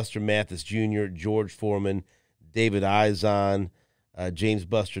 Buster Mathis Jr., George Foreman, David Izon, James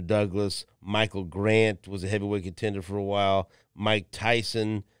Buster Douglas, Michael Grant was a heavyweight contender for a while, Mike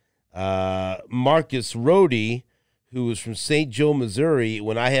Tyson, Marcus Rohde, who was from St. Joe, Missouri.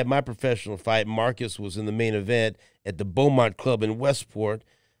 When I had my professional fight, Marcus was in the main event at the Beaumont Club in Westport.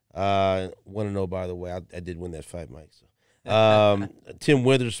 Want to know, by the way, I did win that fight, Mike. So. Tim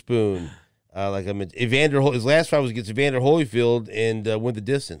Witherspoon, like I mentioned, his last fight was against Evander Holyfield and went the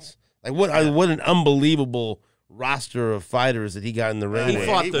distance. Like what an unbelievable roster of fighters that he got in the ring. He with.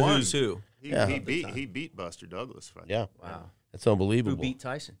 fought the won. who's who. He beat Buster Douglas. Fight. Yeah, Wow. that's unbelievable. Who beat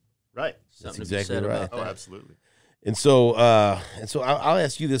Tyson? Right. Something That's to be exactly said right. about Oh, that. absolutely. And so I'll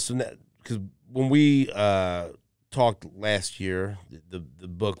ask you this, because when we talked last year, the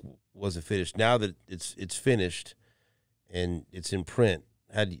book wasn't finished. Now that it's finished and it's in print,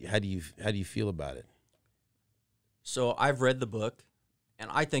 how do you feel about it? So I've read the book, and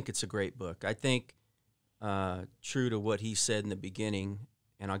I think it's a great book. I think, true to what he said in the beginning,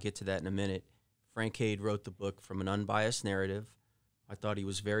 and I'll get to that in a minute, Frank Hade wrote the book from an unbiased narrative. I thought he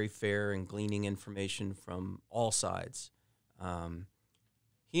was very fair in gleaning information from all sides.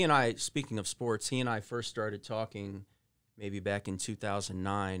 He and I, speaking of sports, he and I first started talking maybe back in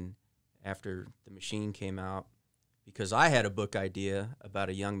 2009 after The Machine came out. because I had a book idea about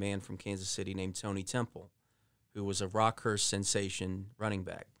a young man from Kansas City named Tony Temple, who was a Rockhurst sensation running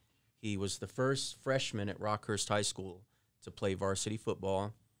back. He was the first freshman at Rockhurst High School to play varsity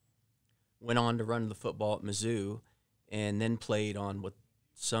football, went on to run the football at Mizzou, and then played on what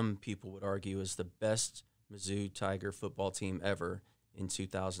some people would argue is the best Mizzou Tiger football team ever in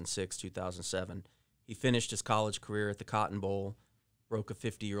 2006, 2007. He finished his college career at the Cotton Bowl, broke a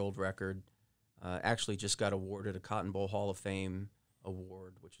 50-year-old record, actually just got awarded a Cotton Bowl Hall of Fame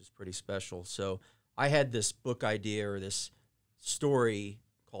award, which is pretty special. So I had this book idea or this story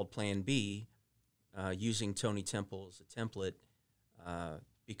called Plan B, using Tony Temple as a template,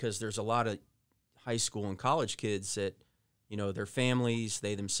 because there's a lot of high school and college kids that, you know, their families,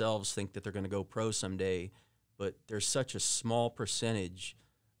 they themselves think that they're going to go pro someday, but there's such a small percentage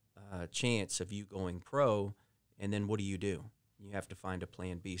chance of you going pro, and then what do? You have to find a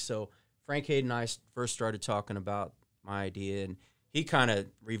plan B. So Frank Hade and I first started talking about my idea, and he kind of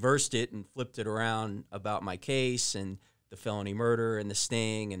reversed it and flipped it around about my case and the felony murder and the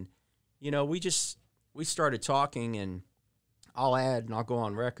sting. And, you know, we started talking, and I'll add, and I'll go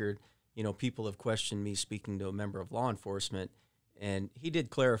on record, you know, people have questioned me speaking to a member of law enforcement, and he did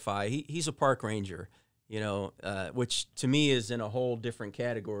clarify he's a park ranger, you know, which to me is in a whole different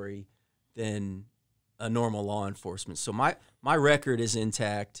category than a normal law enforcement. So my record is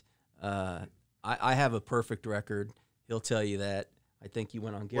intact. I have a perfect record. He'll tell you that. I think you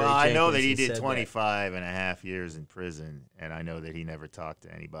went on Gary Well, I know that he Jenkins did 25 and a half years in prison, and I know that he never talked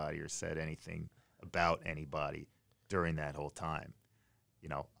to anybody or said anything about anybody during that whole time. You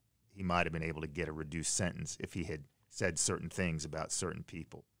know, he might have been able to get a reduced sentence if he had said certain things about certain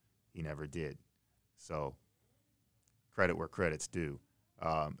people. He never did. So credit where credit's due.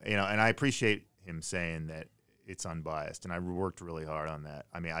 You know, and I appreciate him saying that it's unbiased, and I worked really hard on that.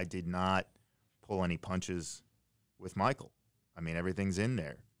 I mean, I did not pull any punches with Michael. I mean, everything's in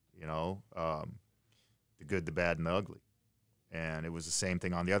there, you know, the good, the bad, and the ugly. And it was the same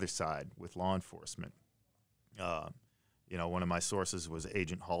thing on the other side with law enforcement. You know, one of my sources was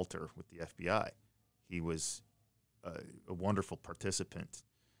Agent Halter with the FBI. He was a wonderful participant,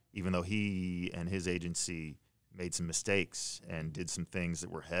 even though he and his agency made some mistakes and did some things that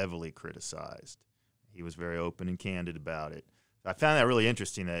were heavily criticized. He was very open and candid about it. I found that really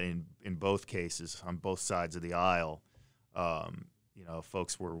interesting that in both cases, on both sides of the aisle, you know,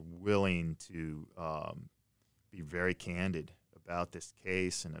 folks were willing to be very candid about this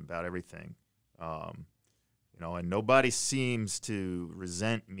case and about everything. You know, and nobody seems to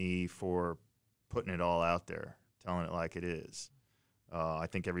resent me for putting it all out there, telling it like it is. I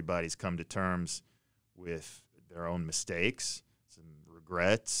think everybody's come to terms with their own mistakes, some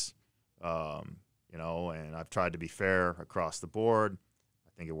regrets, you know, and I've tried to be fair across the board.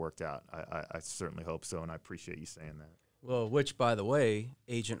 I think it worked out. I certainly hope so, and I appreciate you saying that. Well, which, by the way,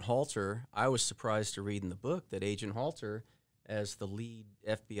 Agent Halter, I was surprised to read in the book that Agent Halter, as the lead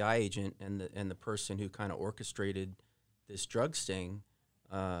FBI agent and the person who kind of orchestrated this drug sting,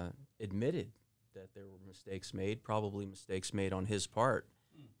 admitted that there were mistakes made, probably mistakes made on his part,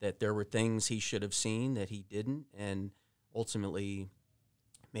 that there were things he should have seen that he didn't, and ultimately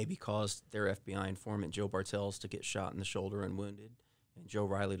maybe caused their FBI informant, Joe Bartels, to get shot in the shoulder and wounded, and Joe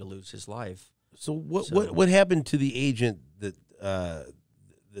Riley to lose his life. So what happened to the agent that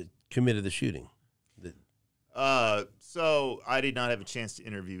committed the shooting? So I did not have a chance to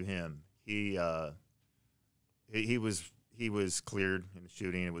interview him. He was cleared in the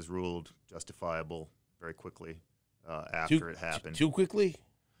shooting. It was ruled justifiable very quickly after it happened. Too quickly?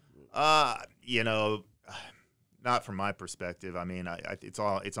 You know, not from my perspective. I mean, it's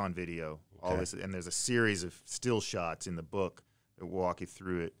on video. Okay. All this, and there's a series of still shots in the book that walk you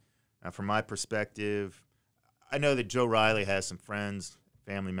through it. From my perspective, I know that Joe Riley has some friends,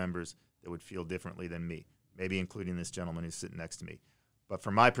 family members that would feel differently than me, maybe including this gentleman who's sitting next to me. But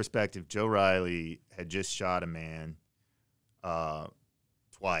from my perspective, Joe Riley had just shot a man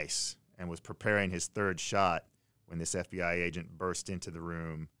twice and was preparing his third shot when this FBI agent burst into the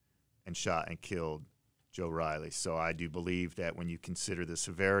room and shot and killed Joe Riley. So I do believe that when you consider the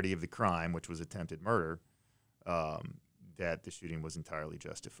severity of the crime, which was attempted murder, that the shooting was entirely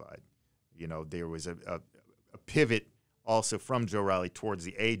justified. You know, there was a pivot also from Joe Riley towards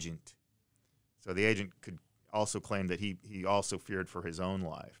the agent. So the agent could also claim that he also feared for his own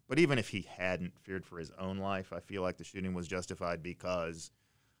life. But even if he hadn't feared for his own life, I feel like the shooting was justified because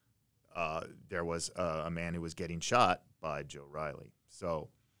there was a man who was getting shot by Joe Riley. So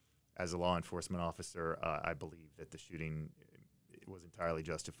as a law enforcement officer, I believe that the shooting was entirely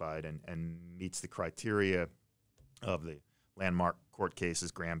justified and meets the criteria of the landmark court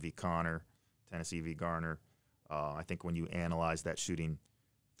cases, Graham v. Connor, Tennessee v. Garner, I think when you analyze that shooting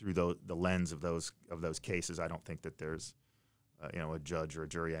through the lens of those cases, I don't think that there's a judge or a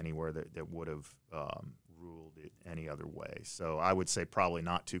jury anywhere that would have ruled it any other way. So I would say probably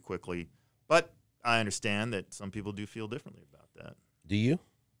not too quickly, but I understand that some people do feel differently about that. Do you?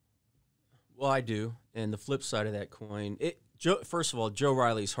 Well, I do. And the flip side of that coin, first of all, Joe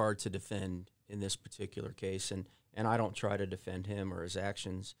Riley's hard to defend in this particular case, and I don't try to defend him or his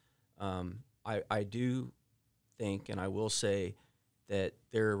actions. I do think, and I will say, that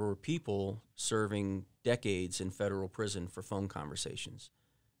there were people serving decades in federal prison for phone conversations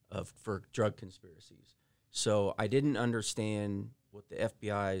for drug conspiracies. So I didn't understand what the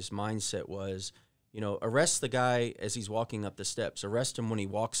FBI's mindset was. Arrest the guy as he's walking up the steps. Arrest him when he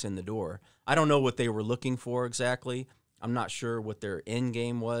walks in the door. I don't know what they were looking for exactly. I'm not sure what their end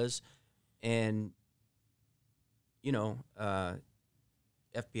game was. And,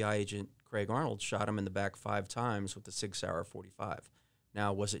 FBI agent Craig Arnold shot him in the back 5 times with a 6-hour 45.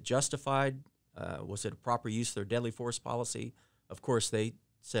 Now, was it justified? Was it a proper use of their deadly force policy? Of course, they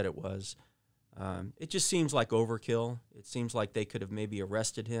said it was. It just seems like overkill. It seems like they could have maybe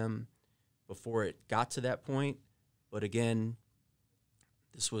arrested him before it got to that point. But again,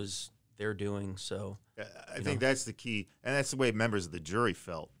 this was their doing. So I think that's the key, and that's the way members of the jury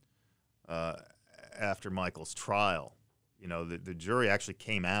felt after Michael's trial. The jury actually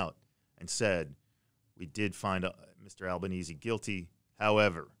came out and said, we did find Mr. Albanese guilty.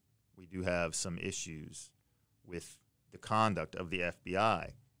 However, we do have some issues with the conduct of the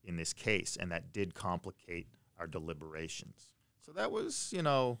FBI in this case, and that did complicate our deliberations. So that was,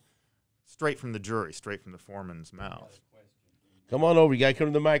 straight from the jury, straight from the foreman's mouth. Come on over. You got to come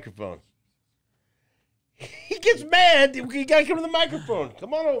to the microphone. He gets mad. You got to come to the microphone.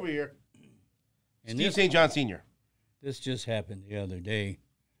 Come on over here. And Steve St. John Sr. This just happened the other day.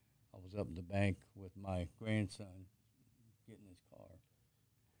 I was up at the bank with my grandson getting his car,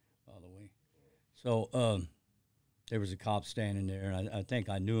 by the way. So there was a cop standing there, and I think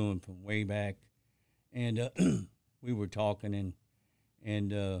I knew him from way back. And we were talking,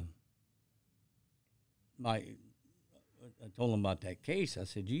 and I told him about that case. I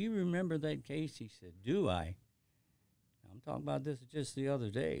said, do you remember that case? He said, do I? I'm talking about this just the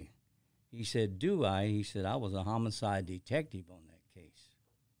other day. He said, do I? He said, I was a homicide detective on that case.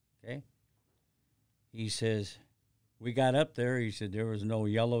 Okay? He says, we got up there. He said, there was no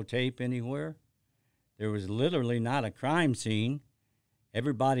yellow tape anywhere. There was literally not a crime scene.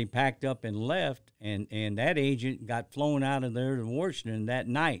 Everybody packed up and left, and that agent got flown out of there to Washington that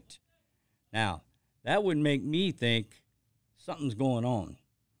night. Now, that would make me think something's going on.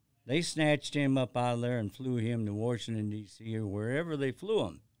 They snatched him up out of there and flew him to Washington, D.C., or wherever they flew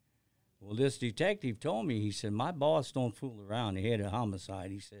him. Well, this detective told me, he said, my boss don't fool around. He had a homicide.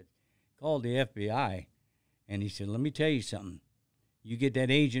 He said, called the FBI, and he said, let me tell you something. You get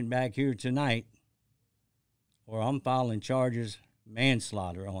that agent back here tonight, or I'm filing charges,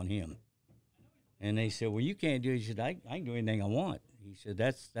 manslaughter on him. And they said, well, you can't do it. He said, I can do anything I want. He said,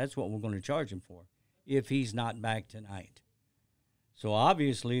 that's what we're going to charge him for if he's not back tonight. So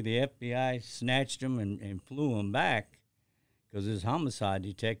obviously the FBI snatched him and flew him back because his homicide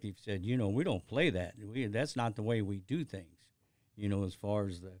detective said, we don't play that. That's not the way we do things, as far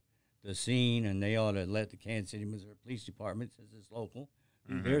as the scene, and they ought to let the Kansas City, Missouri Police Department, since it's local,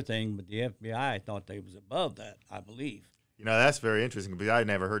 do their thing. But the FBI thought they was above that, I believe. That's very interesting because I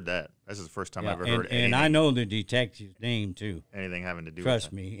never heard that. This is the first time I've ever heard anything. And I know the detective's name, too. Anything having to do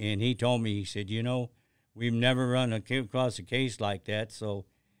Trust with that. me. And he told me, he said, we've never run across a case like that. So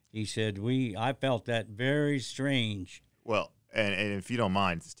he said, I felt that very strange. Well, and if you don't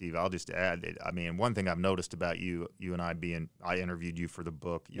mind, Steve, I'll just add that, one thing I've noticed about you and I interviewed you for the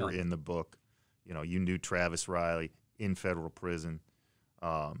book. You're in the book. You knew Travis Riley in federal prison.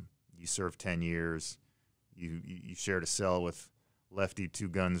 You served 10 years. You shared a cell with Lefty Two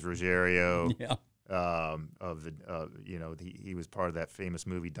Guns Ruggiero. Yeah. He was part of that famous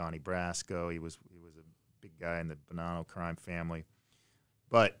movie Donnie Brasco. He was a big guy in the Bonanno crime family.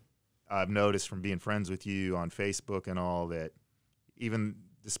 But I've noticed from being friends with you on Facebook and all that, even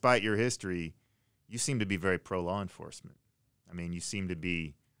despite your history, you seem to be very pro law enforcement. You seem to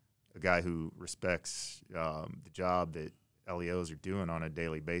be a guy who respects the job that LEOs are doing on a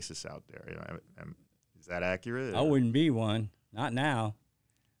daily basis out there. Is that accurate? I wouldn't be one, not now.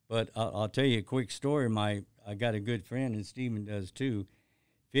 But I'll tell you a quick story. I got a good friend, and Stephen does too.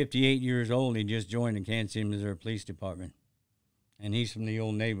 58 years old, he just joined the Kansas City, Missouri Police Department. And he's from the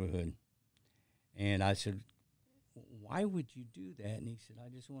old neighborhood. And I said, why would you do that? And he said, I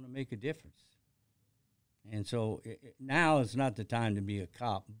just want to make a difference. And so now it's not the time to be a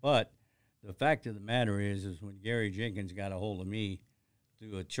cop. But the fact of the matter is when Gary Jenkins got a hold of me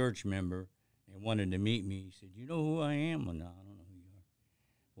through a church member and wanted to meet me, he said, "You know who I am?" Well, no, I don't know who you are.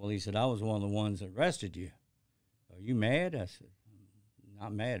 Well, he said, "I was one of the ones that arrested you. Are you mad?" I said,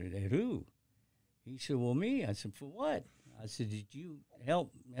 "Not mad at who?" He said, "Well, me." I said, "For what?" I said, "Did you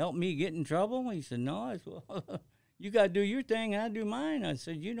help me get in trouble?" He said, "No." I said, "Well, you got to do your thing, and I do mine." I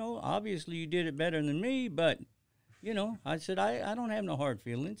said, "You know, obviously you did it better than me, but, you know," I said, I don't have no hard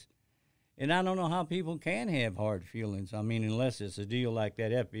feelings. And I don't know how people can have hard feelings. I mean, unless it's a deal like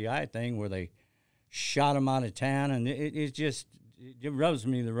that FBI thing where they shot him out of town, and it rubs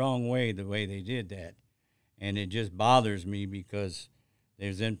me the wrong way the way they did that. And it just bothers me because it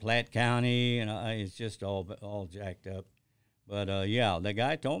was in Platte County, and it's just all jacked up. But, yeah, the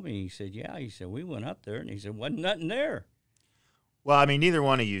guy told me, he said, we went up there, and he said, wasn't nothing there. Well, I mean, neither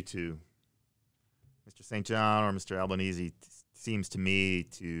one of you two, Mr. St. John or Mr. Albanese, seems to me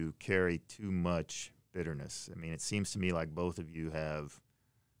to carry too much bitterness. I mean, it seems to me like both of you have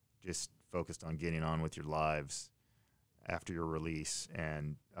just focused on getting on with your lives after your release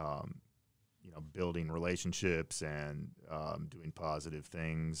and, you know, building relationships and doing positive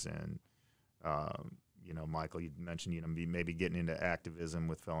things. And, you know, Michael, you mentioned, you know, maybe getting into activism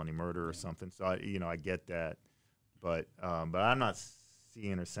with felony murder or something. So, I get that. But I'm not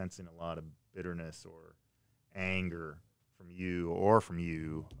seeing or sensing a lot of bitterness or anger from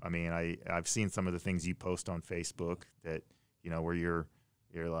you. I mean, I've seen some of the things you post on Facebook that, you know, where you're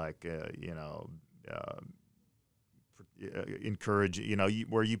like, you know, encourage, you know,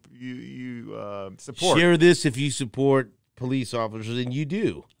 where you support. Share this if you support police officers, and you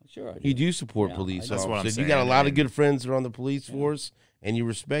do. Sure, I do. You do support police That's what I'm officers. You saying, got a lot of and- good friends that are on the police force, and you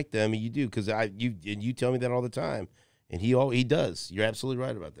respect them, and you do, because you tell me that all the time, and he does. You're absolutely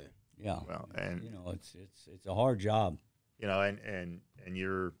right about that. Yeah. Well, and you know, it's a hard job. you know, and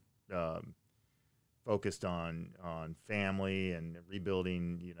you're focused on family and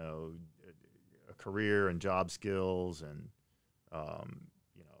rebuilding, you know, a career and job skills, and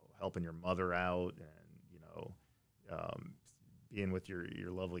you know, helping your mother out, and you know, being with your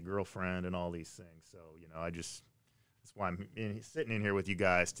lovely girlfriend and all these things. So, you know, that's why I'm sitting in here with you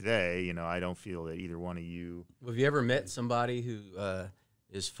guys today. You know, I don't feel that either one of you. Have you ever met somebody who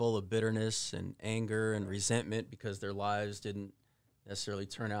is full of bitterness and anger and resentment because their lives didn't necessarily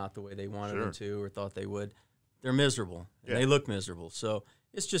turn out the way they wanted them to or thought they would? They're miserable, and they look miserable. So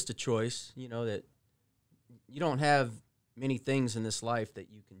it's just a choice, you know, that you don't have many things in this life that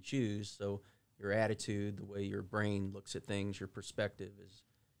you can choose. So your attitude, the way your brain looks at things, your perspective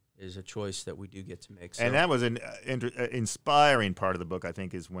is a choice that we do get to make. So, And that was an inspiring part of the book, I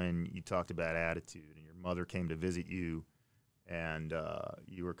think, is when you talked about attitude, and your mother came to visit you, and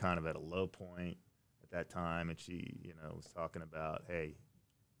you were kind of at a low point at that time, and she, you know, was talking about, hey,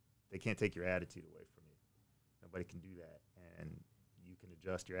 they can't take your attitude away from you. Nobody can do that, and you can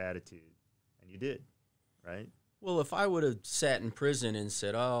adjust your attitude, and you did, right? well, if I would have sat in prison and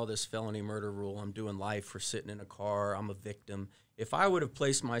said, oh, this felony murder rule, I'm doing life for sitting in a car, I'm a victim. If I would have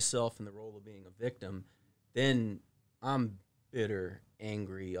placed myself in the role of being a victim, then I'm bitter,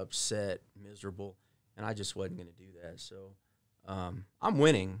 angry, upset, miserable, and I just wasn't going to do that. So I'm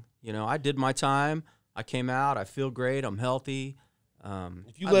winning. You know, I did my time. I came out. I feel great. I'm healthy.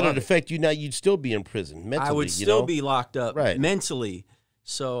 If you let it affect you now, you'd still be in prison mentally. I would still know? be locked up Right. mentally.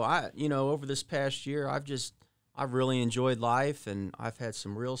 So over this past year, I've really enjoyed life, and I've had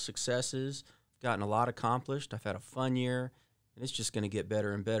some real successes, gotten a lot accomplished. I've had a fun year, and it's just going to get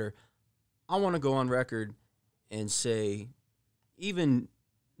better and better. I want to go on record and say, even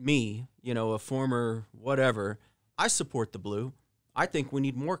me, you know, a former whatever, I support the blue. I think we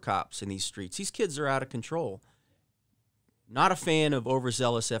need more cops in these streets. These kids are out of control. Not a fan of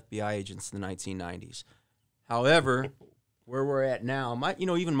overzealous FBI agents in the 1990s. However, where we're at now,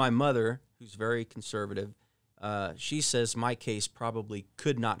 even my mother, who's very conservative, she says my case probably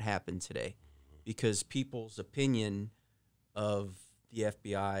could not happen today because people's opinion of the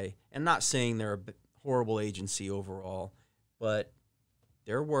FBI, and not saying they're a horrible agency overall, but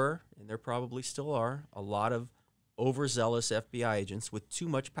there were, and there probably still are, a lot of overzealous FBI agents with too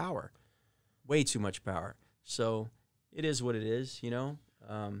much power, way too much power. So it is what it is, you know.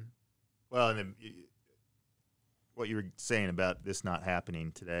 Well, and then, what you were saying about this not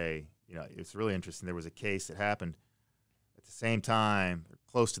happening today, you know, it's really interesting. There was a case that happened at the same time, or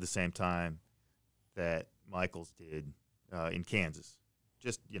close to the same time, that Michael's did in Kansas,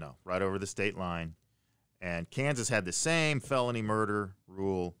 just, you know, right over the state line. And Kansas had the same felony murder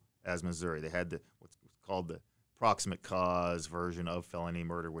rule as Missouri. They had what's called the proximate cause version of felony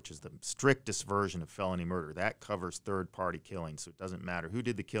murder, which is the strictest version of felony murder. That covers third-party killing, so it doesn't matter who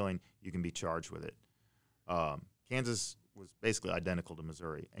did the killing, you can be charged with it. Kansas was basically identical to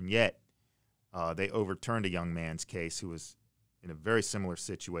Missouri, and yet they overturned a young man's case who was in a very similar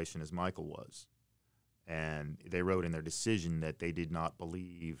situation as Michael was. And they wrote in their decision that they did not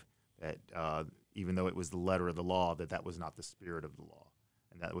believe that, even though it was the letter of the law, that was not the spirit of the law,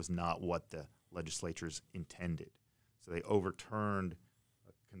 and that was not what the legislatures intended. So they overturned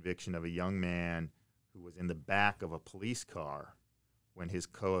a conviction of a young man who was in the back of a police car when his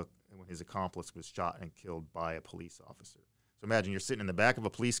accomplice was shot and killed by a police officer. So imagine you're sitting in the back of a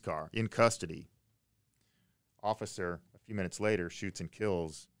police car in custody. Officer, a few minutes later, shoots and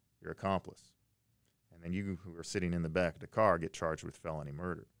kills your accomplice. And then you who are sitting in the back of the car get charged with felony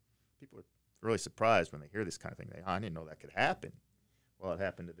murder. People are really surprised when they hear this kind of thing. I didn't know that could happen. Well, it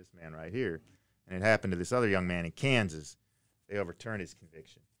happened to this man right here. And it happened to this other young man in Kansas. They overturned his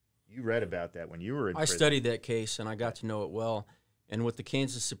conviction. You read about that when you were in prison. I studied that case, and I got to know it well. And what the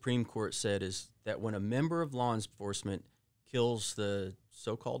Kansas Supreme Court said is that when a member of law enforcement kills the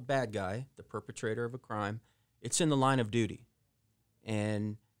so-called bad guy, the perpetrator of a crime, it's in the line of duty.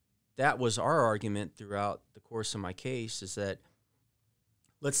 And that was our argument throughout the course of my case, is that,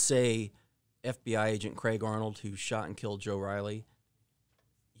 let's say FBI agent Craig Arnold, who shot and killed Joe Riley,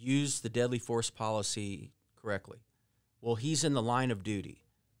 used the deadly force policy correctly. Well, he's in the line of duty.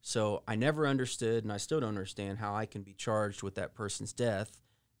 So I never understood, and I still don't understand, how I can be charged with that person's death.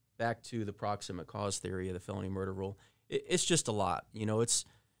 Back to the proximate cause theory of the felony murder rule. It's just a lot. You know, it's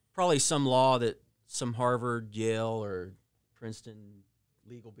probably some law that some Harvard, Yale, or Princeton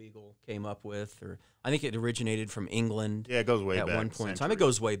legal beagle came up with, or I think it originated from England. Yeah, it goes way at back. One point in time. It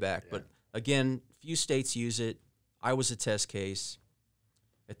goes way back. Yeah. But again, few states use it. I was a test case.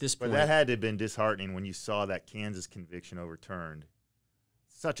 At this point, But that had to have been disheartening when you saw that Kansas conviction overturned.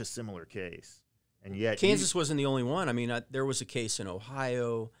 Such a similar case. And yet Kansas wasn't the only one. I mean, there was a case in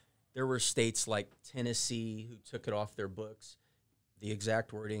Ohio. There were states like Tennessee who took it off their books. The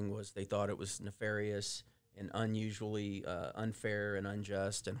exact wording was they thought it was nefarious and unusually unfair and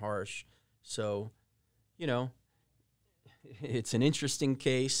unjust and harsh. So, you know, it's an interesting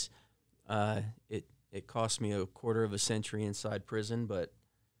case. It cost me a quarter of a century inside prison, but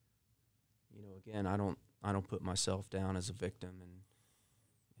you know, again, I don't put myself down as a victim and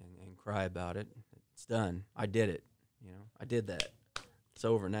cry about it. It's done. I did it. You know, I did that. It's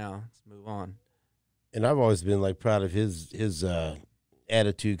over now. Let's move on. And I've always been like proud of his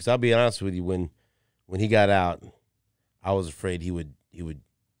attitude, because I'll be honest with you, when he got out, I was afraid he would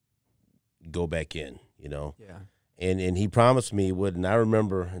go back in, you know. Yeah. And he promised me he would, and I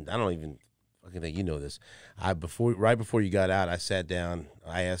remember, and I don't even fucking think you know this. Right before you got out, I sat down.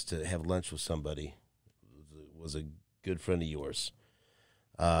 I asked to have lunch with somebody. It was a good friend of yours.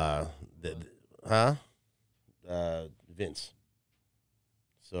 Vince.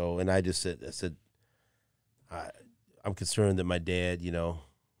 So, and I just said, I'm concerned that my dad, you know,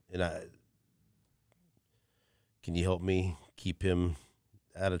 can you help me keep him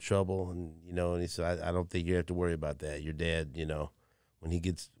out of trouble? And, you know, and he said, I don't think you have to worry about that. Your dad, you know, when he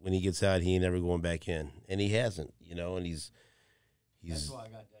gets out, he ain't never going back in. And he hasn't, you know, and he's That's why I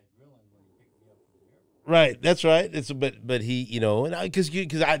got that grilling when you picked me up from the airport. right. That's right. But he, you know, and because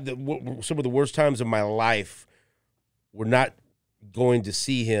some of the worst times of my life were not going to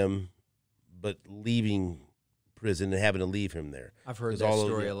see him, but leaving prison and having to leave him there. I've heard that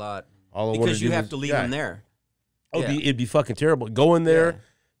story a lot. Because you have to leave him there. Oh, Yeah. it'd be fucking terrible. Going there,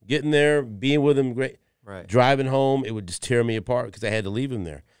 getting there, being with him, great. Right. Driving home, it would just tear me apart because I had to leave him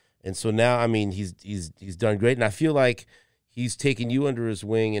there. And so now, I mean, he's done great, and I feel like he's taken you under his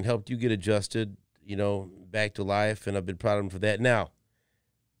wing and helped you get adjusted, you know, back to life, and I've been proud of him for that. Now,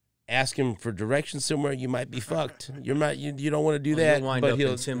 ask him for directions somewhere, you might be fucked. You don't want to do that. You'll wind but up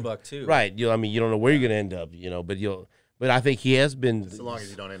in Timbuktu. Right. You don't know where you're going to end up, you know, but I think he has been. So long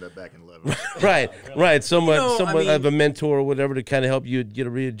as you don't end up back in Lebanon. right. Somewhat I mean, of a mentor or whatever to kind of help you get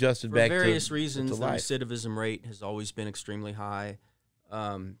readjusted For back to various reasons, to the life. recidivism rate has always been extremely high.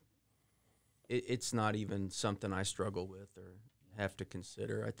 It's not even something I struggle with or have to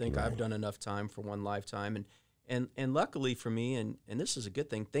consider. I think I've done enough time for one lifetime, and luckily for me, and this is a good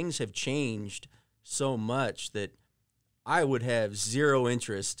thing, things have changed so much that I would have zero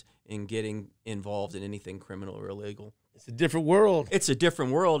interest in getting involved in anything criminal or illegal. It's a different world. It's a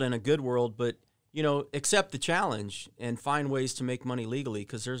different world and a good world, but, you know, accept the challenge and find ways to make money legally,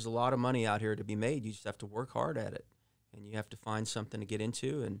 because there's a lot of money out here to be made. You just have to work hard at it, and you have to find something to get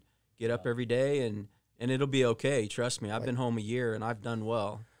into and get up every day, and it'll be okay. Trust me. I've been home a year, and I've done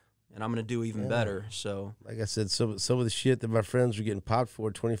well. and I'm going to do even better. So, like I said, some of the shit that my friends were getting popped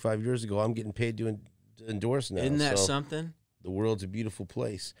for 25 years ago, I'm getting paid to endorse now. Isn't that so something? The world's a beautiful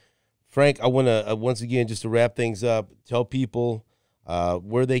place. Frank, I want to, once again, just to wrap things up, tell people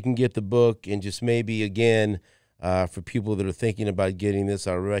where they can get the book, and just maybe, again, for people that are thinking about getting this,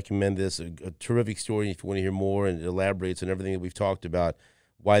 I recommend this. A terrific story if you want to hear more, and it elaborates on everything that we've talked about,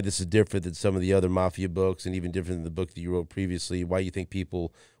 why this is different than some of the other Mafia books, and even different than the book that you wrote previously, why you think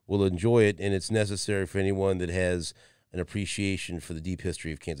people will enjoy it, and it's necessary for anyone that has an appreciation for the deep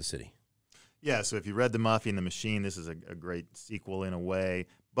history of Kansas City. Yeah, so if you read The Mafia and the Machine, this is a great sequel in a way,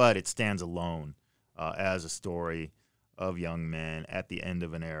 but it stands alone as a story of young men at the end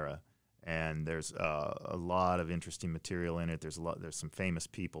of an era. And there's a lot of interesting material in it. There's some famous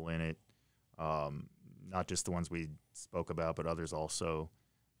people in it, not just the ones we spoke about, but others also.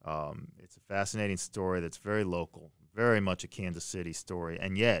 It's a fascinating story that's very local, very much a Kansas City story,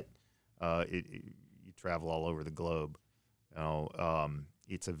 and yet you travel all over the globe.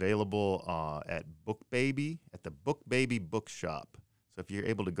 It's available at BookBaby, at the BookBaby Bookshop. So if you're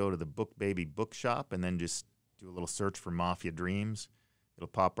able to go to the BookBaby Bookshop and then just do a little search for Mafia Dreams, it'll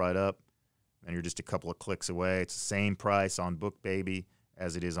pop right up, and you're just a couple of clicks away. It's the same price on BookBaby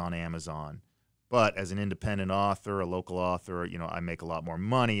as it is on Amazon. But as an independent author, a local author, I make a lot more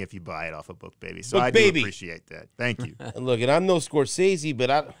money if you buy it off of BookBaby. So I do appreciate that. Thank you. And look, and I'm no Scorsese,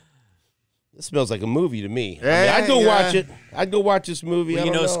 but this smells like a movie to me. I'd go watch it. I'd go watch this movie. Well,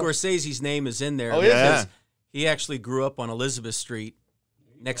 I don't know. Scorsese's name is in there. Oh, is it? He actually grew up on Elizabeth Street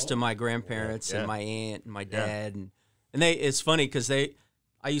next to my grandparents and my aunt and my dad. And it's funny because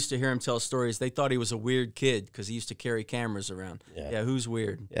I used to hear him tell stories. They thought he was a weird kid because he used to carry cameras around. Yeah, who's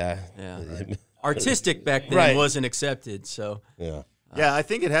weird? Yeah. Right. Artistic back then wasn't accepted, so. Yeah. Yeah, I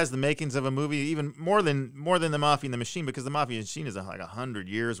think it has the makings of a movie, even more than The Mafia and the Machine, because The Mafia and the Machine is like 100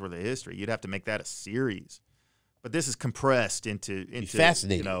 years worth of history. You'd have to make that a series, but this is compressed into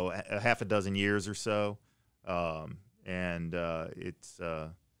fascinating. A half a dozen years or so, and it's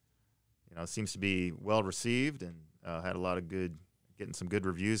seems to be well received and had a lot of getting some good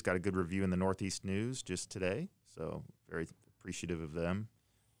reviews. Got a good review in the Northeast News just today, so very appreciative of them.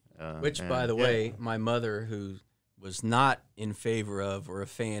 Which, by the way, my mother, who was not in favor of or a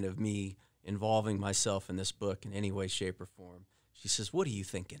fan of me involving myself in this book in any way, shape, or form, she says, "What are you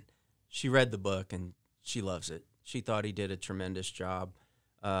thinking?" She read the book, and she loves it. She thought he did a tremendous job.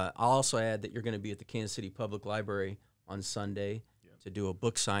 I'll also add that you're going to be at the Kansas City Public Library on Sunday to do a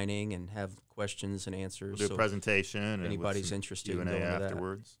book signing and have questions and answers. We'll do a presentation. If anybody's interested in going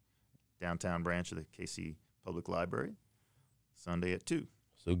afterwards. Downtown branch of the KC Public Library, Sunday at 2.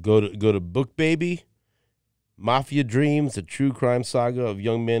 So go to BookBaby. Mafia Dreams, a true crime saga of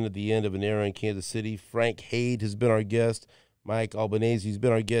young men at the end of an era in Kansas City. Frank Hade has been our guest. Mike Albanese has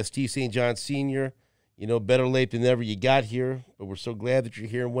been our guest. Steve St. John Sr., better late than never you got here, but we're so glad that you're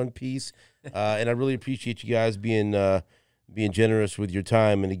here in one piece. And I really appreciate you guys being generous with your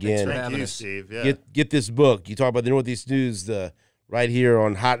time. And again, thank you, Steve. Yeah. Get this book. You talk about the Northeast News right here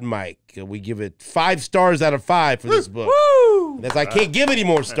on Hot Mic. We give it 5 stars out of 5 for this book. Woo! I can't give any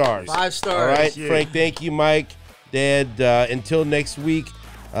more stars. 5 stars. All right, Frank, thank you, Mike, Dad. Until next week,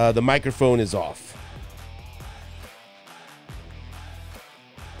 the microphone is off.